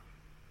Spirit.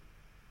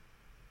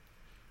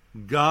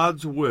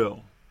 God's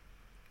will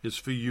is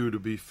for you to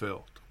be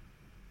filled.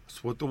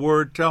 That's what the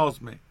Word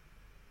tells me.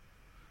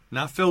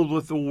 Not filled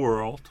with the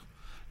world.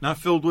 Not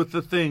filled with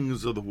the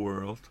things of the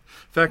world.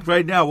 In fact,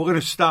 right now, we're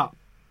going to stop.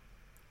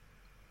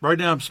 Right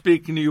now, I'm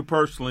speaking to you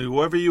personally,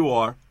 whoever you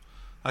are.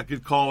 I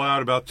could call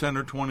out about 10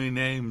 or 20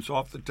 names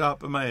off the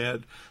top of my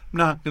head. I'm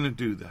not going to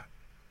do that.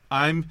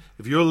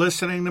 If you're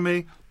listening to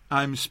me,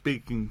 I'm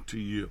speaking to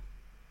you.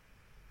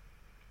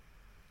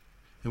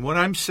 And what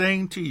I'm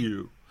saying to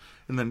you,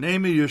 in the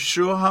name of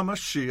Yeshua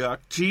HaMashiach,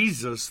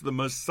 Jesus the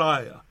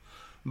Messiah,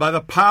 by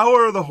the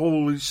power of the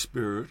Holy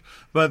Spirit,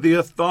 by the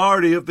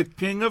authority of the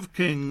King of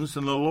Kings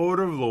and the Lord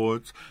of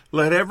Lords,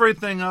 let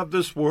everything of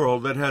this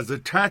world that has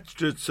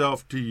attached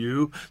itself to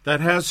you,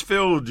 that has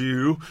filled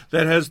you,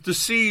 that has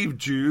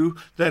deceived you,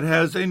 that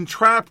has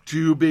entrapped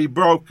you, be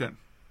broken.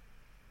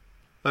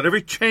 Let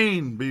every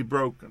chain be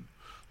broken.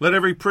 Let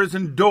every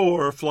prison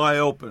door fly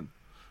open.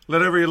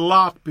 Let every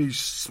lock be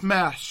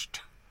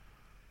smashed.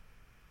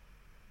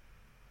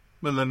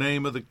 In the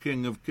name of the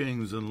King of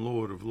Kings and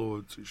Lord of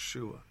Lords,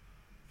 Yeshua,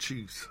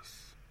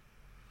 Jesus.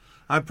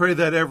 I pray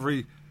that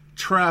every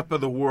trap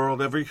of the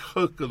world, every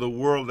hook of the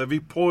world, every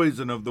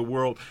poison of the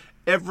world,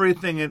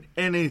 everything and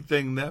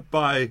anything that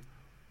by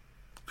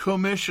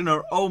commission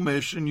or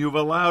omission you've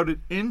allowed it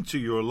into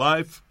your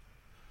life,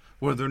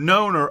 whether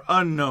known or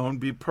unknown,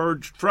 be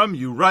purged from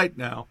you right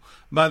now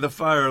by the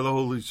fire of the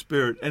Holy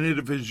Spirit. And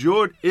if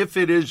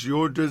it is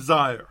your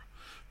desire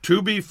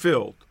to be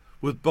filled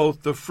with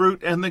both the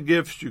fruit and the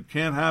gifts, you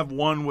can't have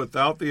one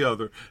without the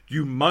other.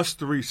 You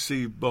must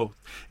receive both.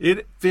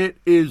 If it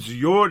is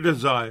your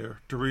desire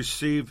to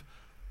receive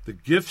the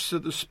gifts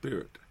of the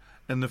Spirit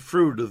and the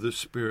fruit of the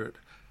Spirit,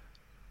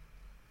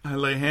 I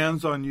lay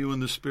hands on you in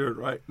the Spirit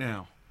right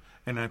now,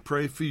 and I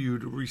pray for you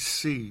to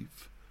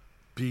receive,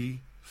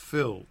 be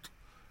filled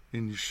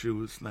in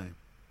Yeshua's name.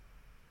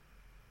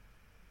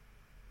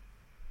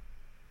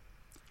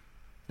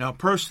 Now, a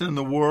person in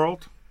the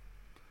world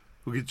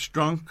who gets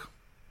drunk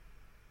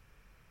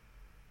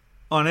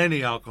on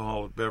any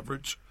alcoholic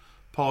beverage,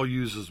 Paul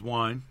uses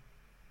wine,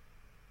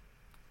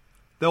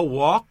 They'll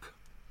walk,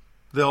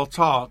 they'll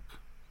talk,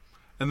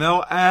 and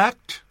they'll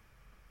act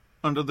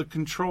under the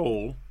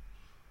control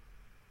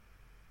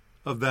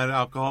of that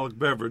alcoholic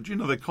beverage. You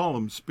know, they call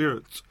them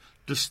spirits,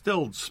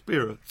 distilled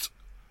spirits.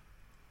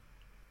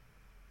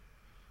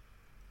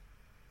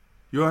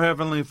 Your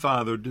Heavenly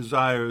Father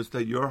desires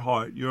that your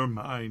heart, your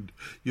mind,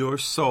 your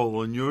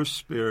soul, and your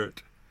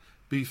spirit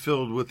be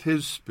filled with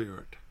His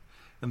Spirit,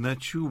 and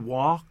that you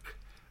walk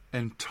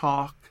and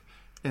talk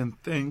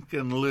and think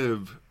and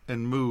live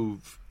and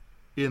move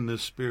in the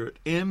Spirit.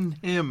 In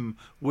Him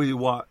we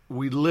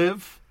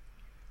live,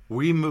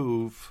 we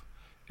move,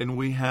 and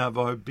we have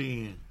our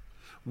being.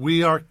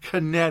 We are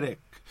kinetic.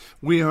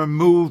 We are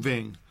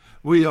moving.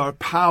 We are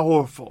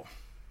powerful.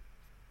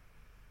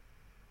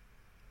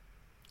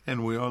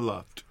 And we are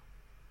loved.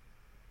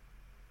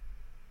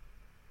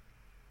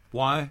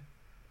 Why?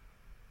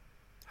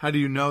 How do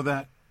you know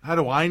that? How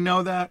do I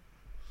know that?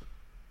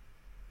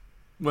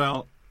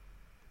 Well,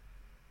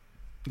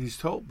 He's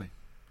told me.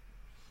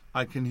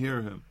 I can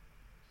hear Him.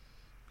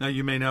 Now,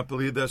 you may not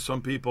believe that.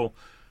 Some people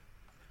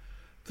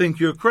think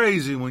you're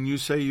crazy when you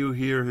say you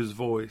hear His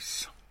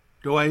voice.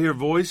 Do I hear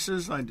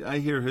voices? I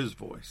hear His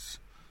voice.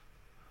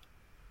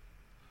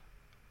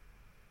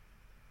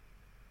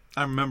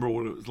 I remember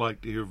what it was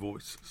like to hear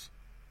voices.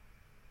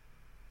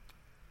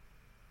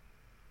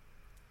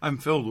 I'm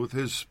filled with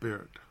His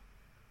Spirit.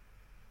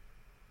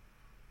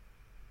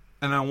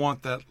 And I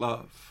want that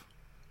love.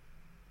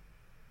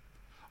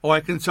 Oh,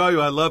 I can tell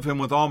you I love Him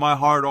with all my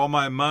heart, all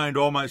my mind,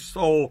 all my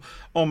soul,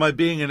 all my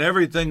being, and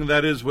everything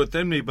that is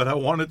within me, but I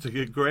want it to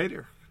get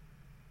greater.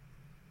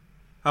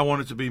 I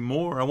want it to be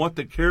more. I want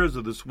the cares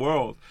of this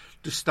world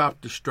to stop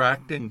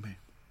distracting me.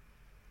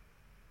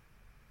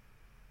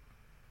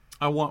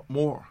 I want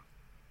more.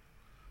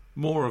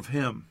 More of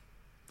Him.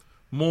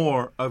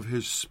 More of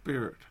His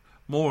Spirit.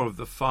 More of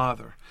the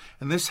Father.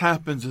 And this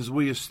happens as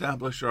we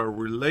establish our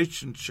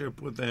relationship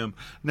with Him.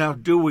 Now,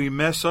 do we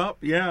mess up?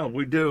 Yeah,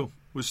 we do.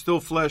 We're still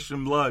flesh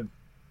and blood.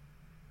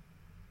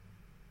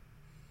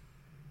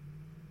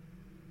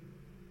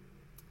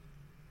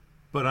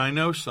 But I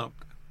know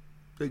something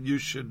that you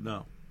should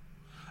know.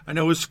 I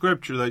know a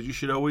scripture that you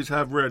should always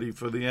have ready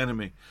for the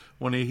enemy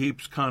when he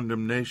heaps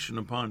condemnation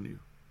upon you.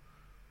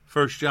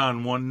 1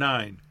 John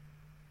 1:9.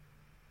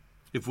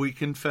 If we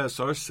confess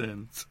our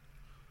sins,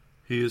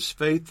 He is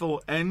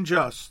faithful and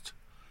just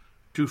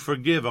to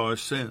forgive our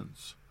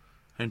sins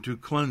and to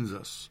cleanse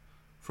us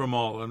from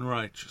all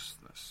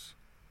unrighteousness.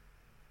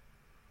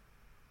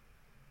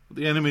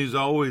 The enemy is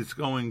always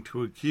going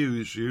to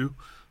accuse you.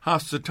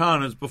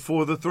 Hasatan is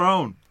before the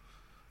throne,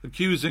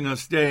 accusing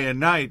us day and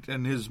night,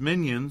 and his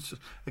minions,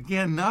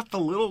 again, not the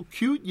little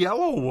cute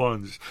yellow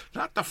ones,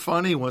 not the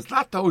funny ones,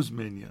 not those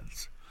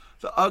minions,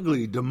 the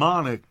ugly,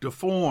 demonic,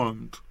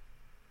 deformed,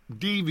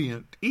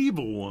 deviant,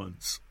 evil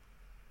ones,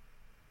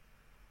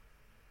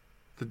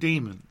 the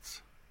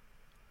demons.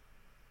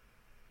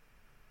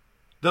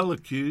 They'll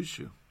accuse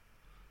you.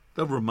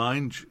 They'll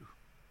remind you.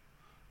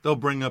 They'll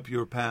bring up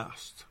your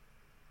past.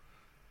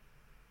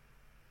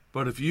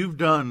 But if you've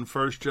done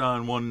 1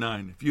 John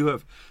 1:9, if you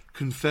have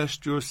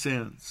confessed your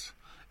sins,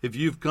 if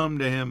you've come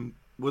to Him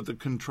with a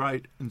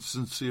contrite and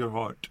sincere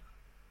heart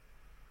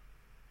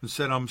and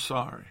said, I'm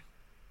sorry,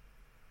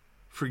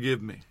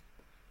 forgive me,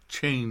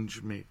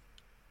 change me,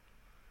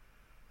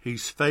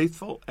 He's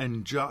faithful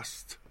and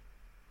just.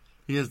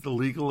 He has the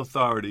legal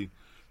authority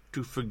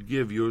to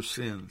forgive your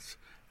sins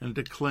and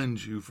to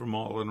cleanse you from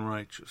all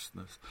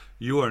unrighteousness.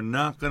 You are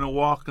not going to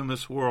walk in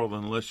this world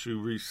unless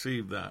you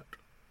receive that.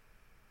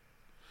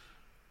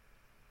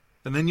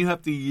 And then you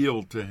have to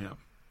yield to Him.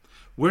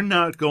 We're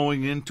not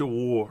going into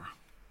war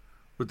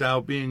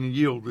without being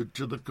yielded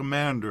to the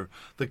commander,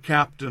 the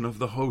captain of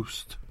the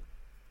host.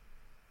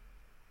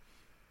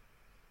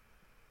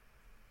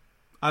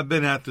 I've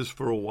been at this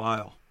for a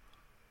while,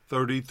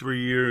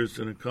 33 years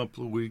in a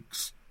couple of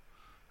weeks,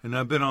 and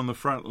I've been on the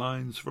front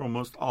lines for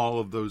almost all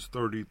of those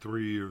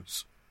 33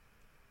 years.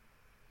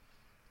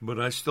 But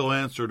I still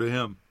answer to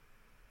Him.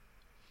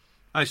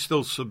 I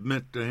still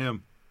submit to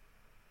Him.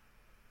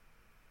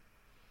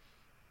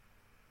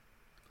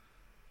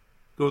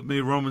 Go with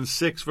me, Romans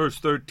 6, verse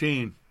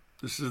 13.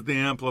 This is the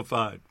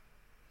Amplified.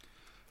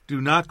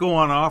 Do not go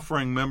on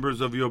offering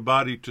members of your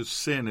body to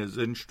sin as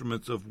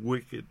instruments of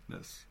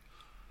wickedness,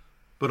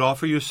 but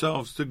offer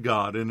yourselves to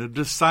God in a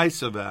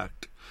decisive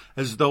act,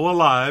 as though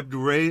alive,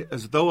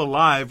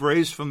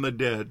 raised from the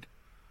dead,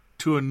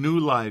 to a new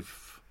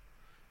life,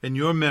 and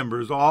your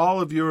members,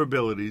 all of your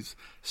abilities,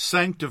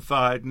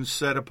 sanctified and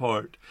set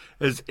apart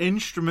as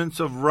instruments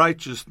of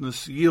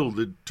righteousness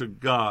yielded to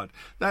God.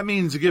 That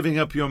means giving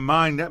up your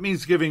mind. That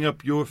means giving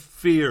up your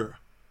fear.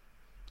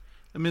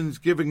 That means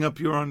giving up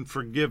your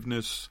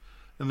unforgiveness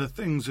and the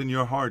things in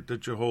your heart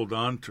that you hold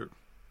on to.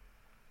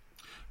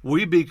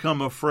 We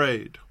become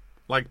afraid,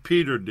 like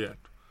Peter did.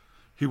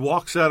 He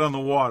walks out on the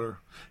water.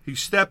 He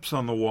steps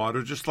on the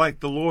water, just like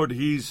the Lord.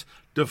 He's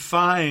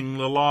defying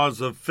the laws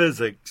of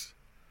physics.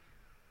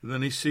 And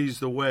then he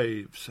sees the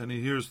waves, and he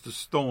hears the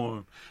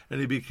storm, and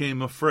he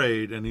became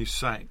afraid, and he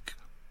sank.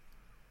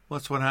 Well,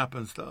 that's what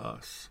happens to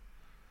us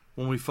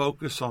when we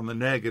focus on the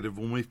negative,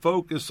 when we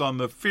focus on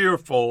the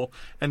fearful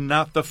and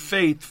not the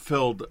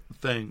faith-filled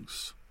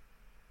things.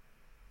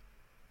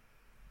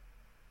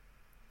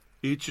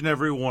 Each and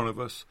every one of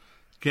us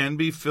can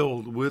be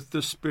filled with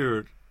the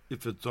Spirit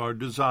if it's our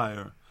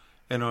desire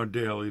and our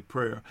daily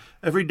prayer.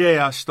 Every day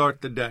I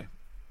start the day.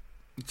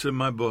 It's in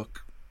my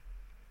book.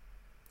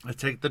 I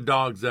take the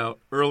dogs out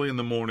early in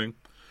the morning,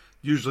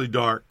 usually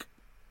dark.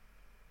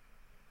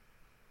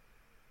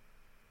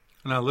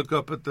 And I look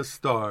up at the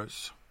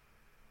stars.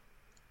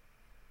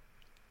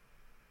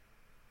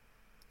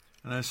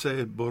 And I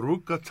say,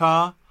 Baruch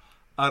atah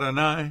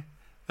Adonai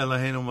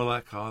Eloheinu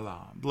melech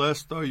haolam.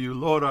 Blessed are you,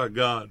 Lord our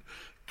God,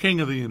 King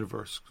of the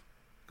universe.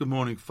 Good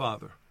morning,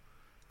 Father.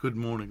 Good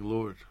morning,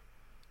 Lord.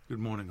 Good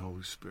morning,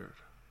 Holy Spirit.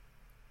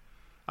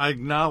 I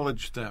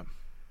acknowledge them.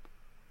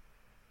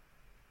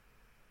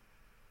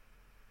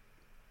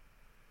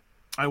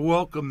 I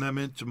welcome them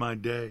into my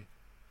day.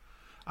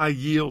 I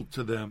yield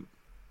to them.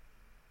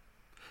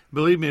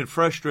 Believe me, it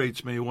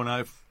frustrates me when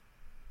I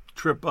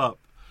trip up,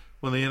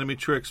 when the enemy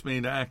tricks me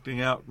into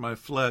acting out my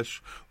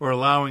flesh or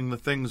allowing the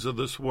things of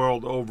this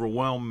world to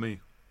overwhelm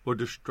me or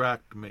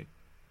distract me.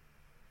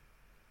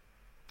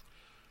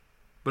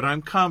 But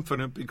I'm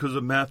confident because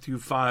of Matthew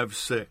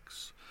 5:6. It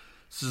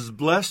says,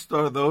 blessed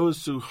are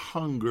those who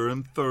hunger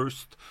and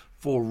thirst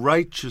for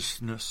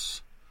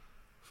righteousness,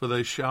 for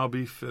they shall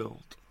be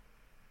filled.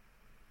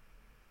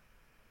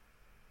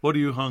 What do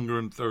you hunger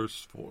and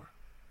thirst for?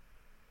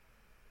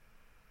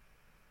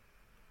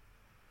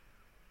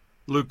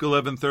 Luke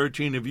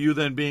 11:13, if you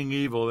then being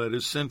evil, that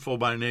is sinful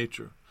by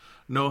nature,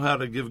 know how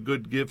to give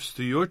good gifts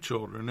to your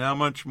children, how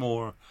much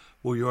more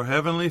will your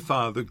heavenly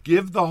Father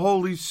give the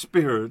Holy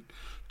Spirit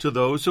to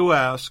those who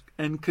ask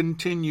and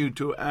continue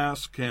to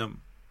ask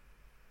him.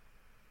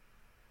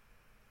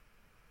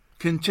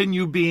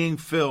 Continue being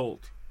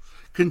filled.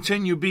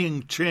 Continue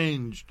being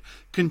changed.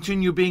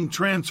 Continue being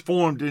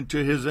transformed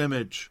into his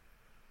image.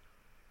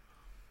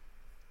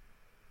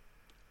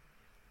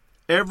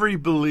 Every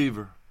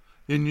believer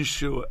in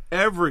Yeshua,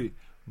 every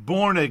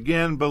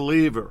born-again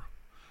believer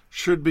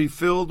should be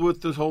filled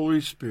with the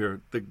Holy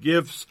Spirit, the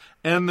gifts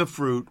and the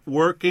fruit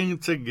working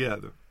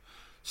together,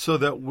 so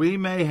that we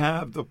may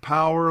have the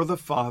power of the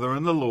Father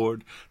and the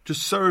Lord to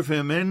serve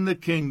him in the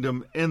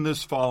kingdom in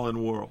this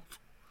fallen world.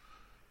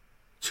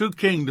 Two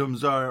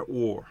kingdoms are at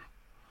war,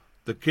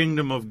 the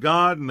kingdom of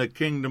God and the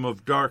kingdom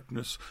of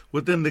darkness.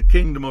 Within the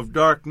kingdom of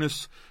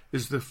darkness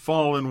is the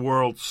fallen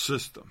world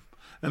system,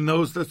 and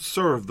those that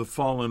serve the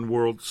fallen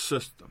world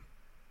system.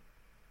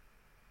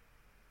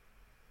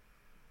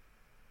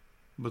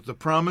 But the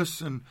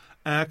promise in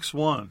Acts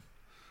 1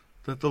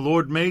 that the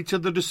Lord made to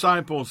the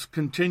disciples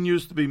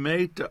continues to be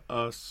made to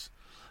us.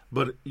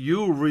 But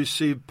you will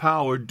receive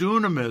power,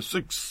 dunamis,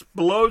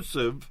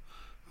 explosive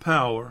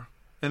power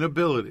and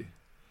ability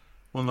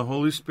when the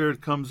Holy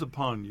Spirit comes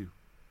upon you.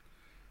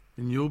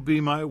 And you'll be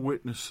my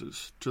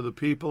witnesses to the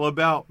people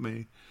about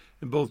me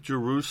in both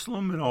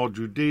Jerusalem and all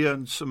Judea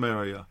and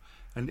Samaria,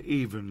 and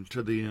even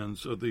to the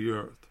ends of the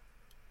earth.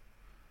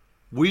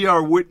 We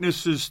are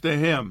witnesses to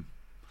him.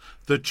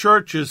 The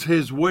church is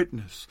his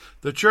witness.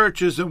 The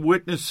church isn't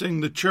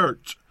witnessing the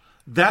church.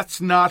 That's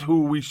not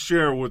who we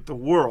share with the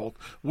world.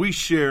 We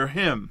share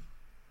him.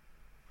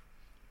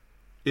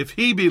 If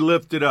he be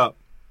lifted up,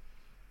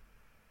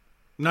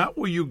 not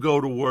where you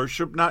go to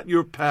worship, not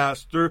your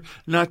pastor,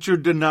 not your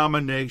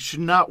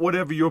denomination, not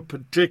whatever your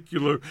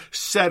particular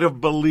set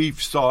of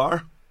beliefs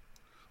are,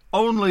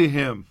 only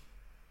him.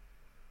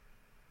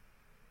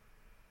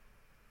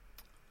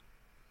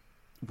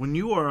 When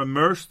you are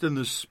immersed in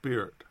the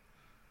Spirit,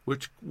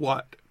 which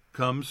what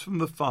comes from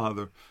the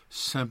Father,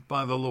 sent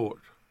by the Lord.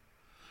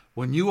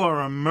 When you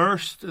are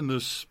immersed in the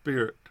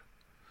Spirit,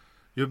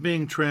 you're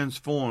being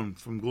transformed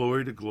from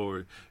glory to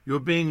glory.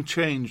 You're being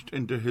changed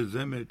into his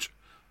image,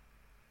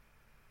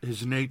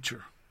 his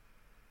nature,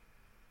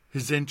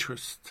 his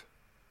interest.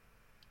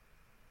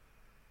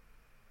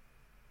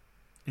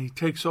 And he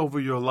takes over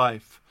your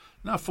life,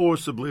 not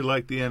forcibly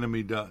like the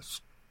enemy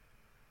does,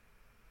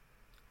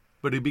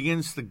 but he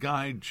begins to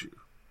guide you.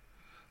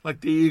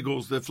 Like the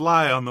eagles that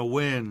fly on the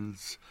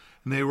winds,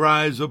 and they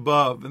rise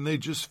above, and they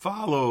just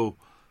follow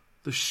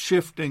the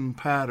shifting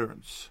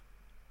patterns.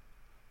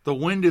 The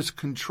wind is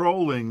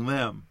controlling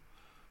them,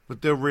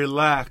 but they're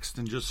relaxed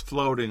and just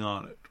floating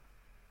on it.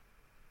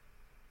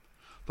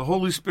 The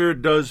Holy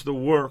Spirit does the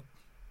work.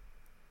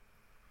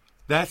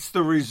 That's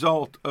the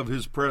result of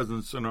his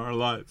presence in our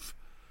life.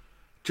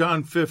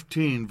 John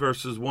 15,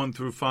 verses 1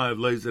 through 5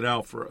 lays it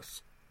out for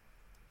us.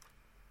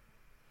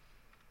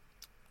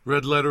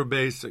 Red letter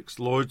basics,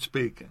 Lord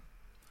speaking.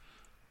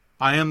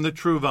 I am the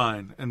true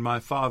vine, and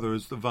my Father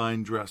is the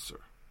vine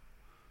dresser.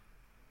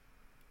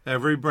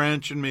 Every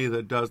branch in me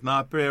that does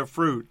not bear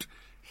fruit,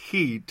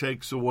 he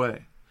takes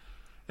away.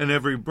 And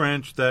every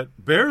branch that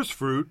bears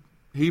fruit,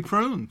 he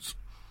prunes,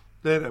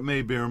 that it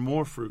may bear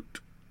more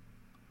fruit.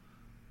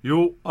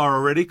 You are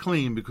already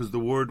clean because of the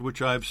word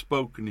which I have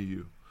spoken to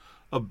you.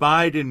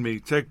 Abide in me,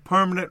 take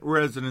permanent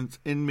residence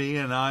in me,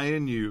 and I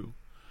in you.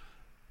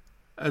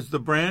 As the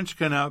branch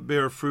cannot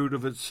bear fruit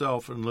of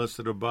itself unless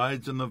it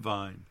abides in the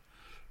vine,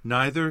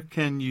 neither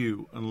can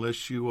you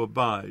unless you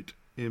abide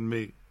in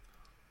me.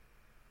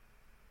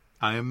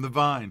 I am the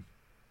vine,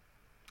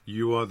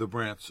 you are the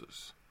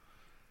branches.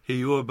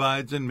 He who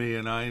abides in me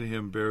and I in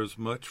him bears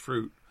much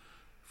fruit,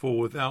 for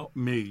without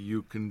me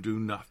you can do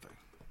nothing.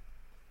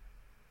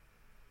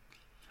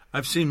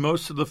 I've seen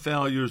most of the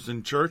failures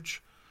in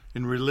church,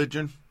 in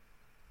religion,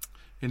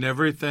 in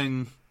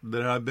everything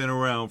that I've been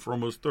around for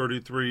almost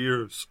 33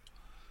 years,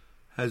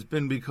 has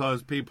been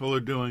because people are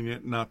doing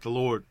it, not the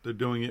Lord. They're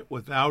doing it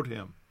without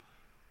him,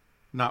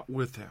 not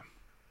with him.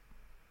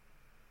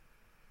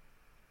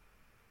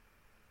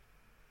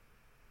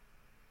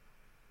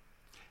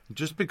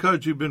 Just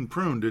because you've been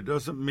pruned, it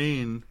doesn't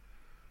mean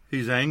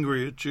he's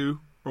angry at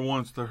you or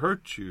wants to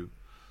hurt you.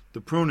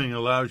 The pruning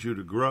allows you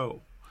to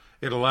grow.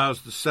 It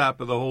allows the sap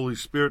of the Holy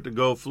Spirit to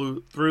go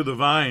through the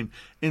vine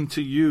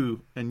into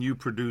you, and you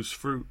produce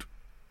fruit.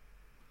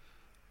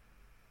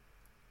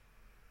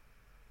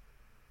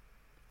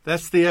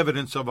 That's the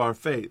evidence of our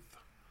faith,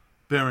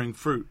 bearing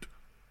fruit.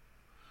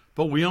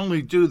 But we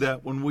only do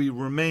that when we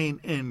remain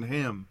in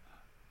him.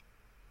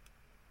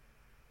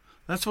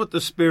 That's what the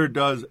Spirit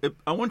does.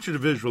 I want you to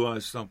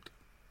visualize something.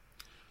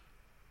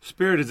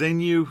 Spirit is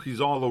in you.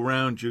 He's all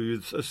around you.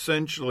 It's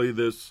essentially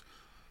this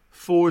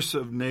force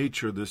of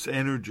nature, this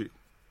energy.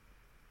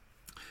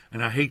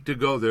 And I hate to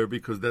go there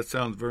because that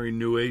sounds very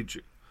New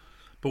Agey.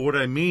 But what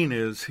I mean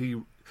is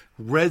he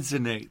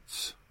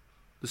resonates,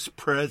 this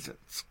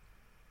presence,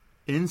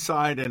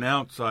 inside and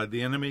outside.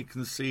 The enemy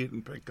can see it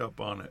and pick up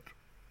on it.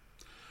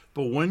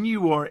 But when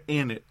you are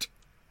in it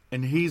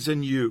and he's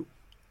in you,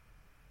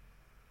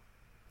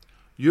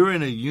 you're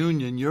in a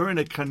union, you're in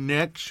a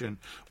connection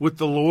with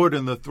the Lord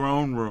in the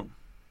throne room.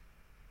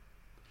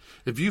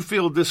 If you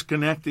feel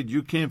disconnected,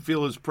 you can't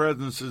feel his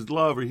presence, his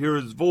love, or hear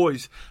his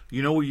voice,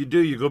 you know what you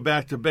do? You go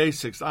back to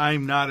basics.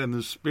 I'm not in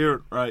the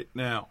Spirit right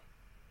now.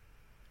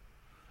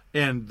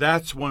 And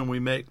that's when we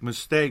make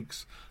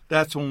mistakes.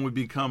 That's when we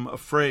become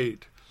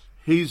afraid.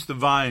 He's the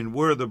vine,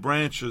 we're the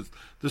branches.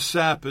 The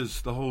sap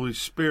is the Holy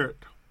Spirit.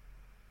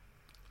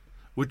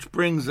 Which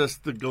brings us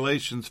to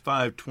Galatians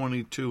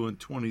 5:22 and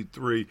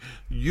 23.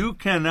 You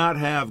cannot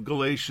have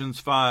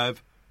Galatians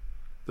 5,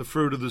 the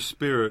fruit of the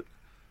Spirit,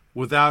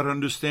 without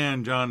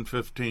understand John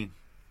 15.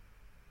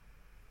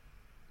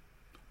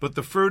 But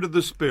the fruit of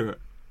the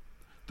Spirit,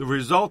 the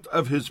result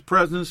of his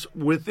presence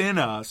within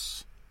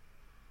us,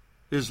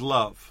 is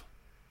love,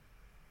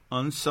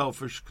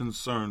 unselfish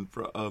concern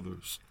for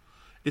others.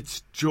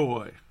 It's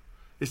joy,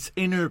 it's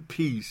inner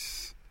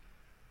peace,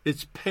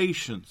 it's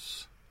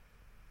patience,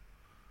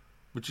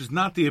 which is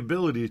not the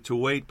ability to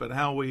wait, but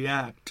how we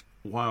act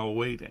while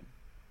waiting.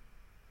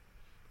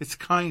 It's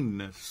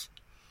kindness,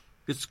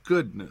 it's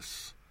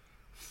goodness,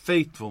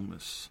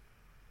 faithfulness,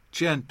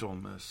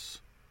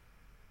 gentleness,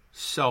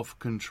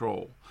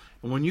 self-control.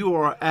 And when you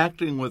are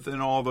acting within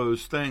all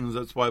those things,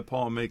 that's why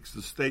Paul makes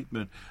the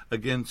statement,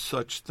 against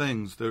such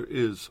things there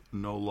is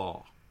no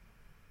law.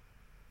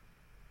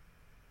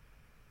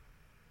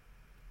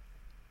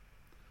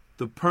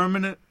 The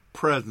permanent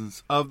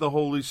presence of the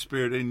Holy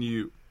Spirit in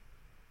you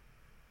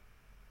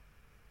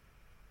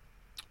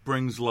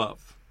brings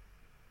love.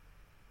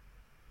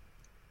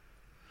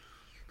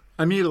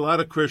 I meet a lot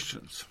of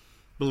Christians,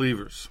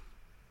 believers,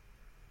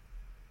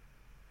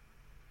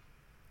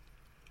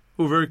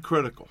 who are very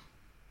critical.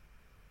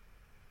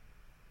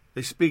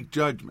 They speak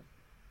judgment.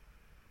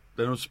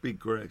 They don't speak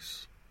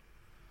grace.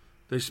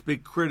 They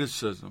speak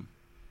criticism.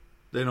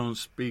 They don't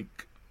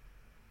speak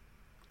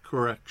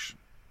correction.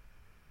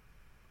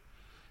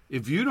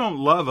 If you don't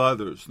love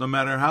others, no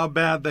matter how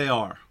bad they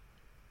are,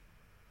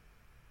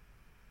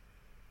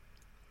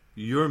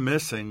 you're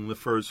missing the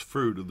first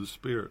fruit of the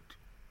Spirit.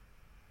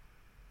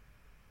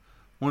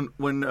 When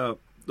the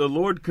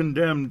Lord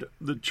condemned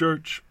the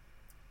church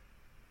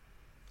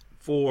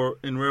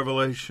in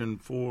Revelation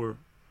for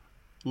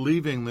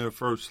leaving their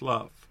first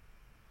love,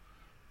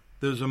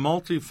 there's a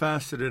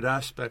multifaceted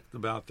aspect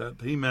about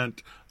that. He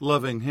meant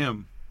loving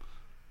him,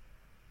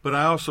 but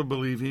I also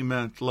believe he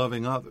meant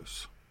loving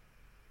others,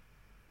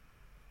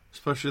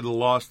 especially the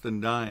lost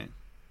and dying.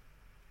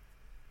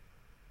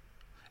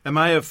 Am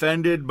I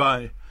offended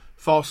by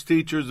false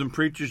teachers and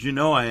preachers? You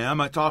know I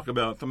am. I talk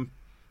about them.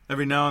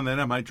 Every now and then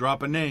I might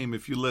drop a name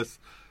if you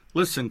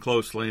listen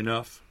closely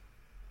enough.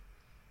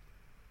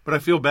 But I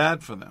feel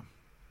bad for them.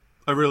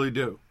 I really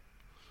do.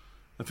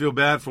 I feel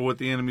bad for what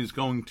the enemy's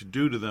going to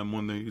do to them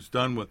when he's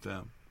done with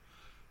them.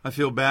 I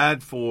feel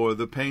bad for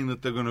the pain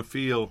that they're going to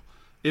feel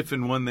if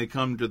and when they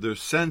come to their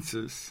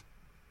senses.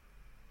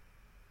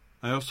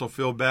 I also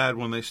feel bad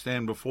when they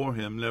stand before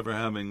him never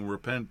having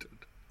repented.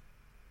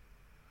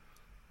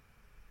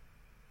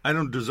 I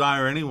don't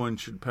desire anyone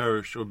should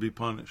perish or be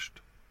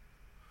punished.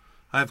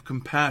 I have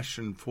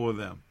compassion for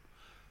them.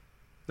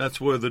 That's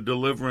where the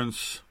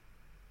deliverance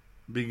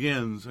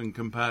begins, in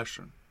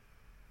compassion.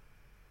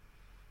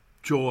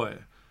 Joy.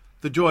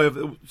 The joy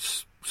of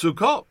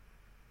Sukkot,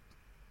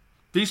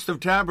 Feast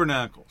of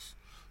Tabernacles,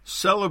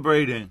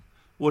 celebrating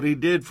what he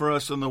did for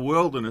us in the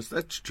wilderness.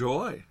 That's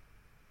joy.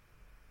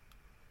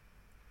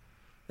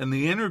 And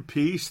the inner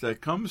peace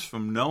that comes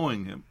from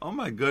knowing him. Oh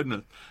my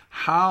goodness.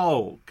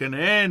 How can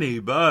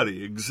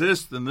anybody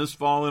exist in this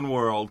fallen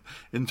world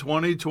in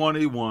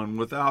 2021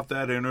 without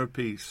that inner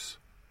peace?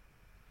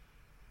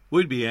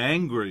 We'd be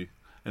angry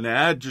and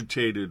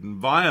agitated and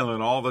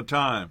violent all the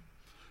time,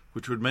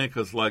 which would make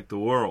us like the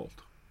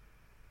world.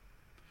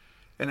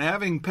 And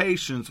having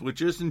patience,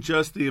 which isn't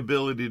just the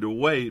ability to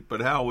wait,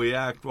 but how we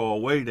act while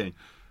waiting.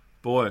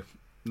 Boy,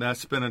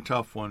 that's been a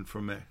tough one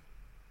for me.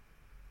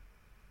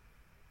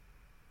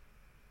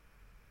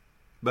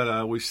 But I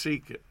always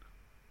seek it.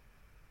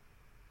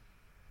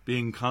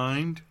 Being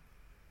kind,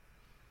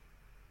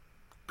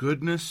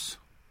 goodness.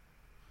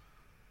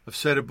 I've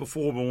said it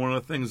before, but one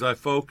of the things I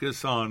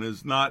focus on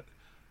is not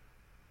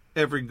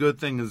every good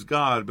thing is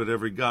God, but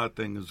every God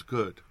thing is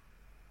good.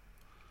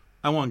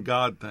 I want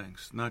God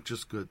things, not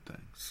just good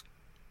things.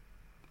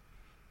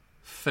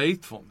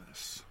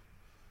 Faithfulness.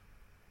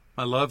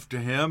 My love to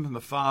him and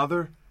the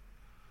Father.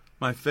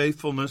 My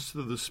faithfulness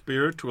to the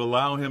Spirit to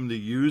allow him to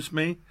use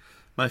me.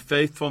 My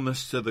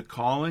faithfulness to the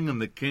calling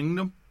and the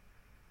kingdom.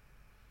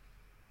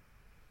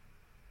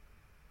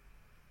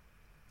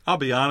 I'll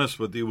be honest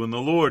with you, when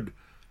the Lord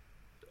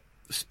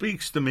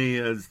speaks to me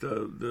as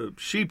the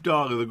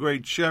sheepdog of the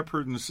great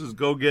shepherd and says,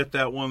 go get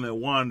that one that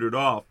wandered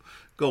off,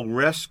 go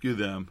rescue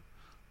them,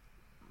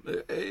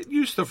 it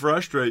used to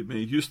frustrate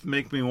me. It used to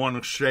make me want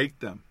to shake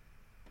them.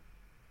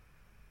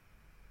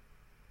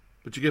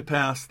 But you get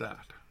past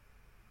that.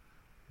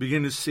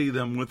 Begin to see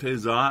them with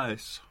his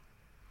eyes.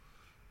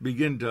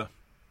 Begin to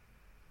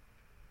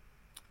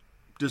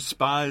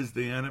despise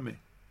the enemy.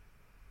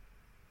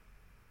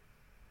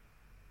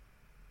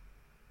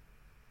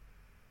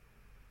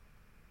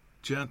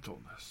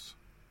 Gentleness.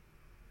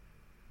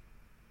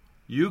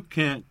 You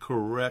can't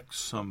correct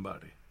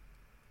somebody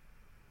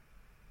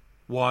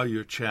while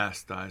you're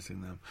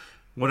chastising them.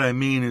 What I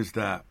mean is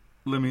that,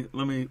 let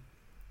me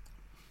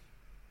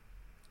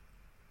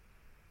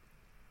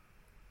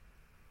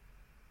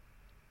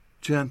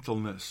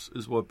gentleness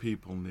is what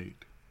people need.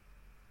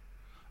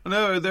 And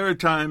there are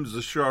times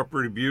the sharp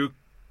rebuke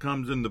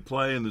comes into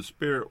play and the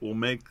Spirit will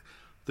make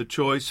the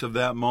choice of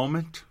that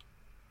moment.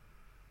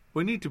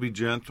 We need to be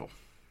gentle.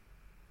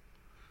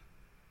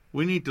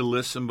 We need to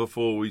listen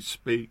before we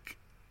speak,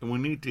 and we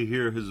need to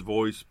hear his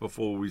voice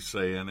before we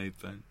say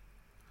anything.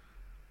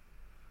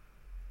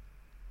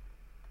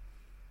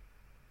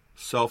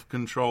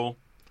 Self-control,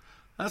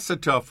 that's a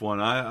tough one.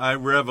 I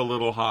rev a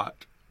little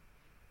hot.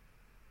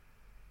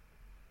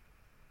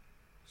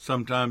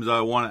 Sometimes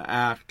I want to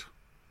act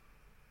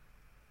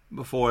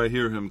before I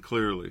hear him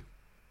clearly.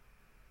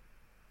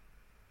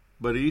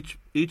 But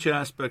each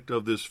aspect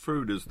of this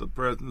fruit is the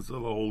presence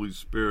of the Holy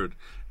Spirit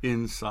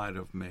inside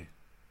of me,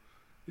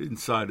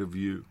 inside of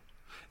you.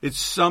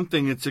 It's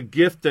a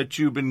gift that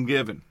you've been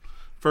given.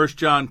 1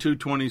 John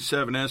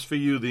 2:27, as for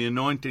you, the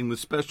anointing, the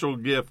special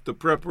gift, the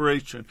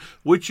preparation,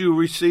 which you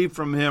receive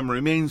from him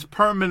remains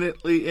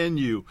permanently in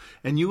you,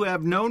 and you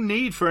have no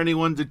need for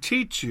anyone to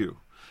teach you.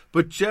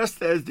 But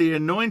just as the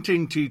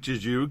anointing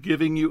teaches you,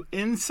 giving you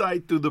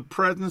insight through the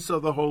presence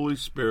of the Holy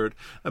Spirit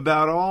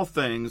about all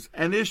things,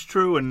 and is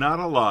true and not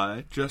a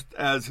lie, just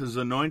as his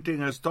anointing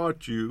has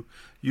taught you,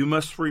 you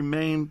must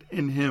remain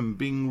in him,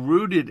 being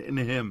rooted in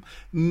him,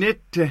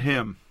 knit to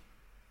him.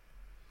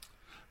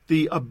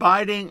 The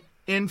abiding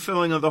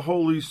infilling of the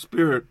Holy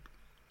Spirit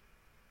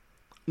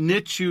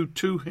knits you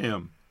to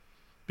him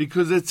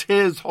because it's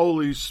his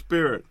Holy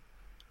Spirit.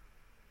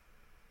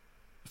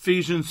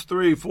 Ephesians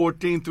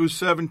 3:14 through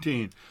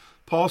 17.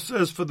 Paul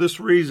says, for this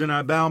reason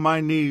I bow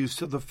my knees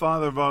to the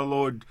Father of our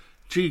Lord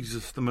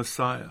Jesus the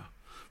Messiah,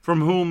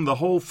 from whom the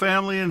whole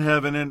family in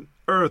heaven and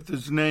earth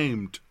is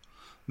named,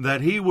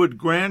 that he would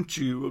grant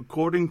you,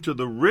 according to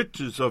the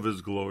riches of his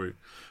glory,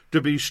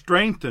 to be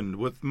strengthened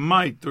with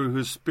might through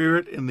his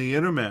Spirit in the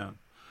inner man,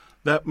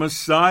 that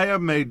Messiah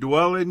may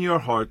dwell in your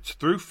hearts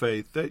through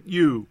faith, that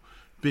you,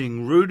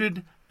 being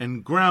rooted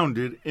and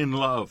grounded in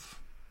love,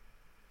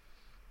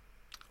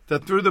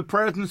 that through the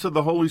presence of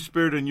the Holy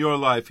Spirit in your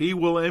life, he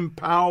will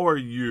empower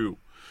you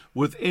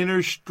with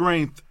inner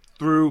strength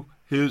through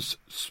his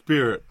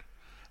Spirit,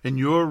 and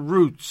your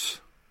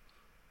roots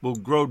will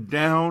grow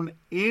down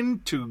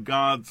into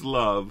God's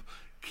love,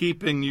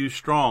 keeping you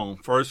strong.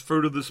 First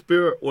fruit of the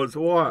Spirit was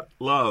what?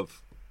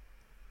 Love.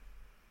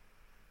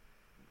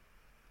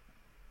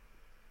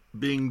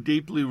 Being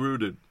deeply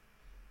rooted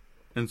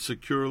and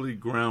securely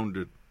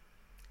grounded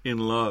in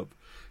love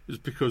is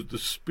because the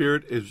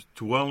Spirit is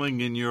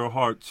dwelling in your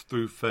hearts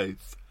through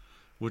faith,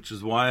 which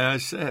is why I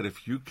said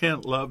if you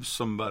can't love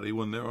somebody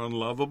when they're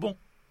unlovable,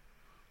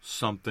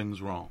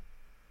 something's wrong.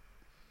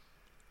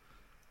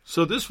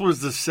 So this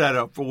was the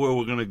setup for where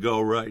we're going to go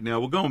right now.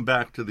 We're going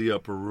back to the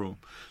upper room.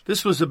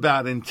 This was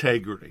about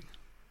integrity.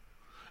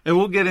 And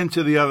we'll get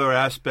into the other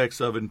aspects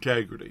of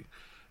integrity.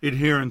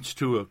 Adherence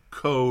to a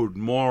code,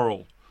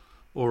 moral,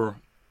 or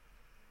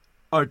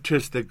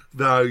artistic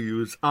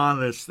values,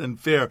 honest and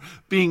fair,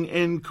 being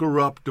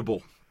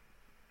incorruptible.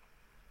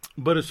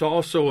 But it's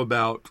also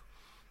about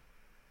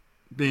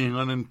being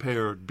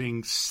unimpaired,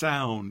 being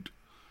sound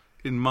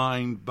in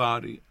mind,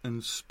 body,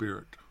 and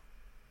spirit.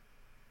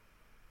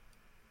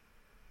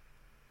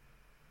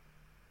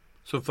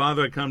 So,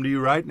 Father, I come to you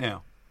right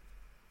now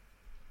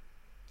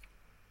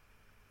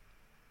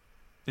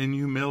in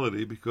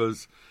humility,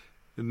 because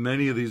in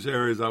many of these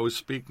areas I was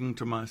speaking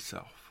to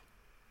myself.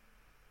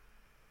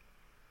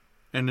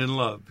 And in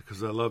love,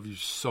 because I love you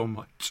so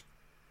much.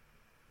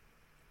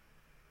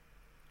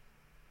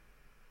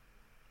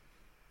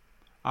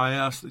 I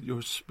ask that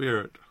your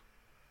Spirit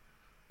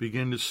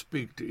begin to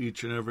speak to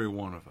each and every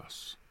one of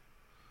us.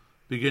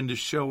 Begin to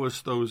show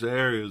us those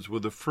areas where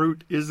the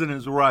fruit isn't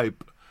as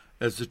ripe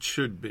as it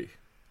should be,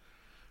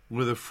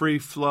 where the free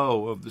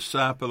flow of the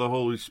sap of the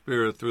Holy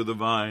Spirit through the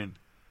vine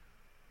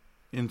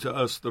into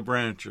us, the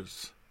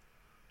branches,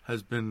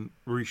 has been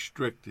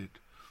restricted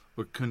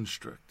or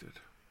constricted.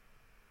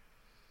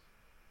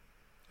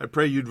 I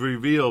pray you'd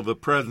reveal the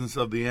presence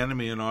of the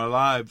enemy in our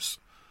lives,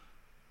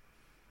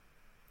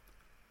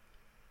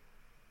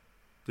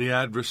 the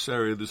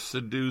adversary, the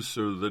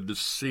seducer, the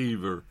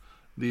deceiver,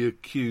 the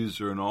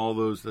accuser, and all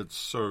those that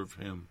serve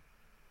him.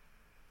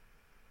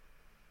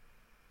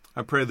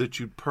 I pray that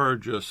you'd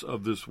purge us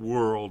of this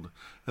world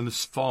and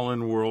this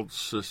fallen world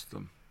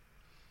system,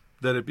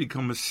 that it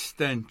become a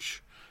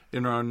stench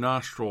in our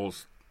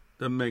nostrils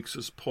that makes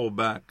us pull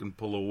back and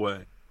pull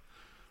away,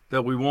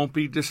 that we won't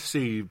be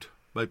deceived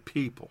by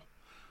people,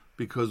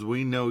 because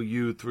we know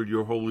you through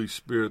your Holy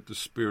Spirit, the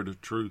Spirit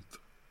of truth,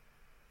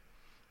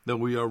 that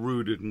we are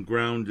rooted and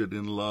grounded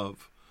in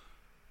love,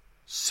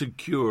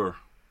 secure.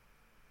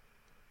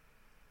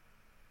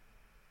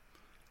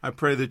 I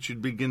pray that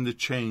you'd begin to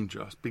change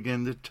us,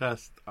 begin to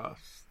test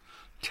us,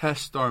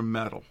 test our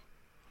mettle,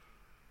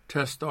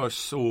 test our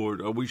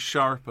sword. Are we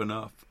sharp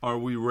enough? Are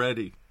we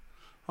ready?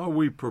 Are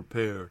we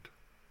prepared?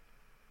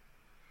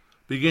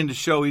 Begin to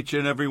show each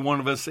and every one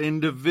of us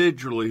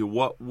individually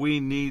what we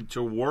need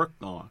to work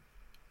on.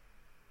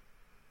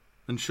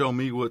 And show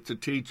me what to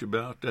teach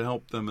about to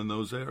help them in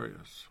those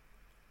areas.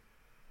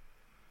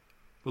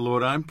 But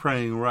Lord, I'm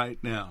praying right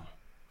now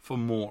for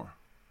more.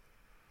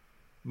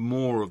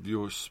 More of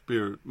your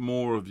Spirit,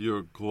 more of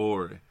your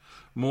glory,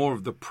 more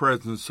of the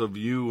presence of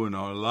you in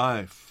our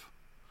life.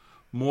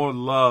 More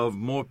love,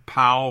 more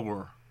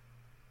power,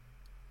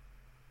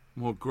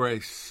 more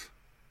grace,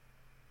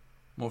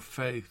 more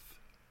faith.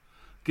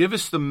 Give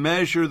us the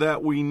measure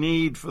that we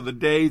need for the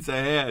days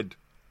ahead,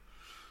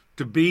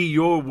 to be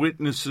your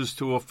witnesses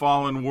to a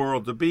fallen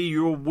world, to be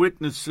your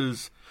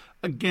witnesses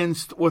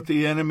against what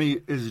the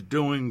enemy is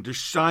doing, to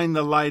shine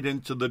the light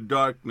into the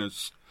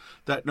darkness,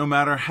 that no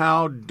matter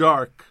how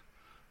dark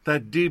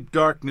that deep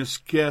darkness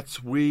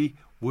gets, we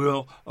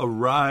will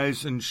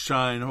arise and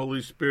shine.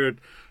 Holy Spirit,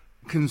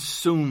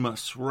 consume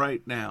us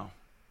right now.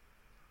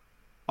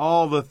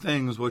 All the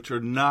things which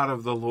are not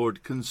of the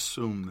Lord,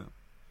 consume them.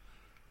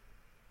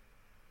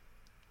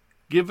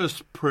 Give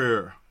us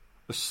prayer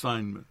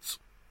assignments.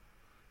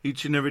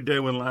 Each and every day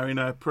when Larry and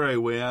I pray,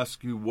 we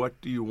ask you,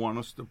 what do you want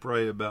us to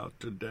pray about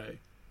today?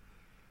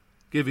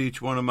 Give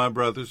each one of my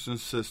brothers and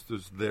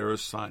sisters their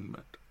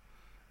assignment,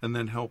 and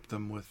then help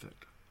them with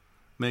it.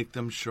 Make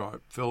them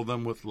sharp. Fill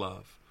them with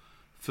love.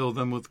 Fill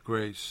them with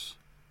grace.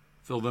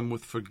 Fill them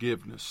with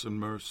forgiveness and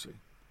mercy.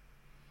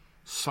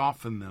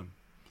 Soften them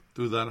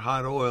through that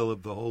hot oil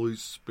of the Holy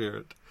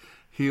Spirit.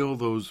 Heal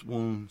those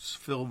wounds.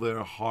 Fill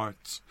their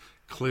hearts.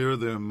 Clear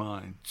their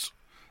minds.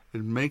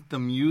 And make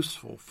them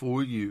useful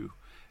for you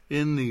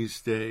in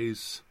these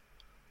days,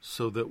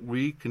 so that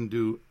we can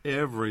do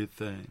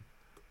everything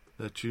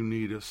that you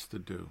need us to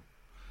do.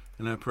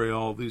 And I pray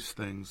all these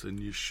things in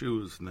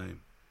Yeshua's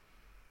name.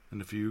 And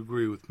if you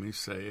agree with me,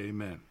 say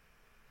amen.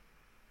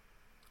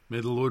 May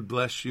the Lord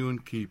bless you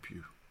and keep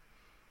you.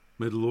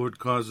 May the Lord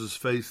cause his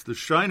face to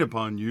shine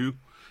upon you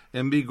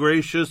and be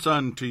gracious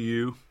unto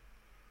you.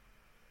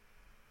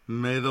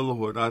 May the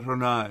Lord,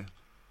 Adonai,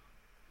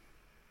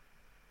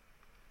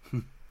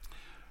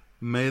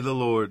 may the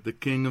Lord, the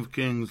King of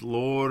kings,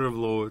 Lord of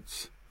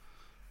lords,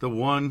 the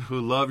one who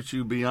loves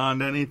you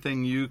beyond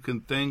anything you can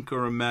think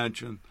or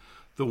imagine,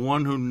 the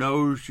one who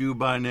knows you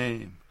by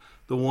name,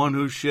 the one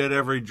who shed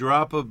every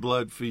drop of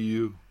blood for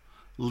you,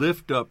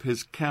 lift up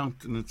his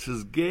countenance,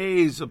 his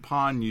gaze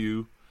upon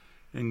you,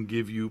 and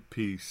give you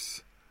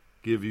peace,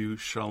 give you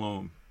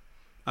shalom.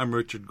 I'm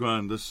Richard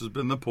Grund. This has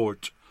been The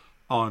Porch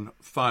on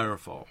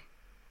Firefall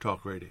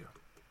Talk Radio.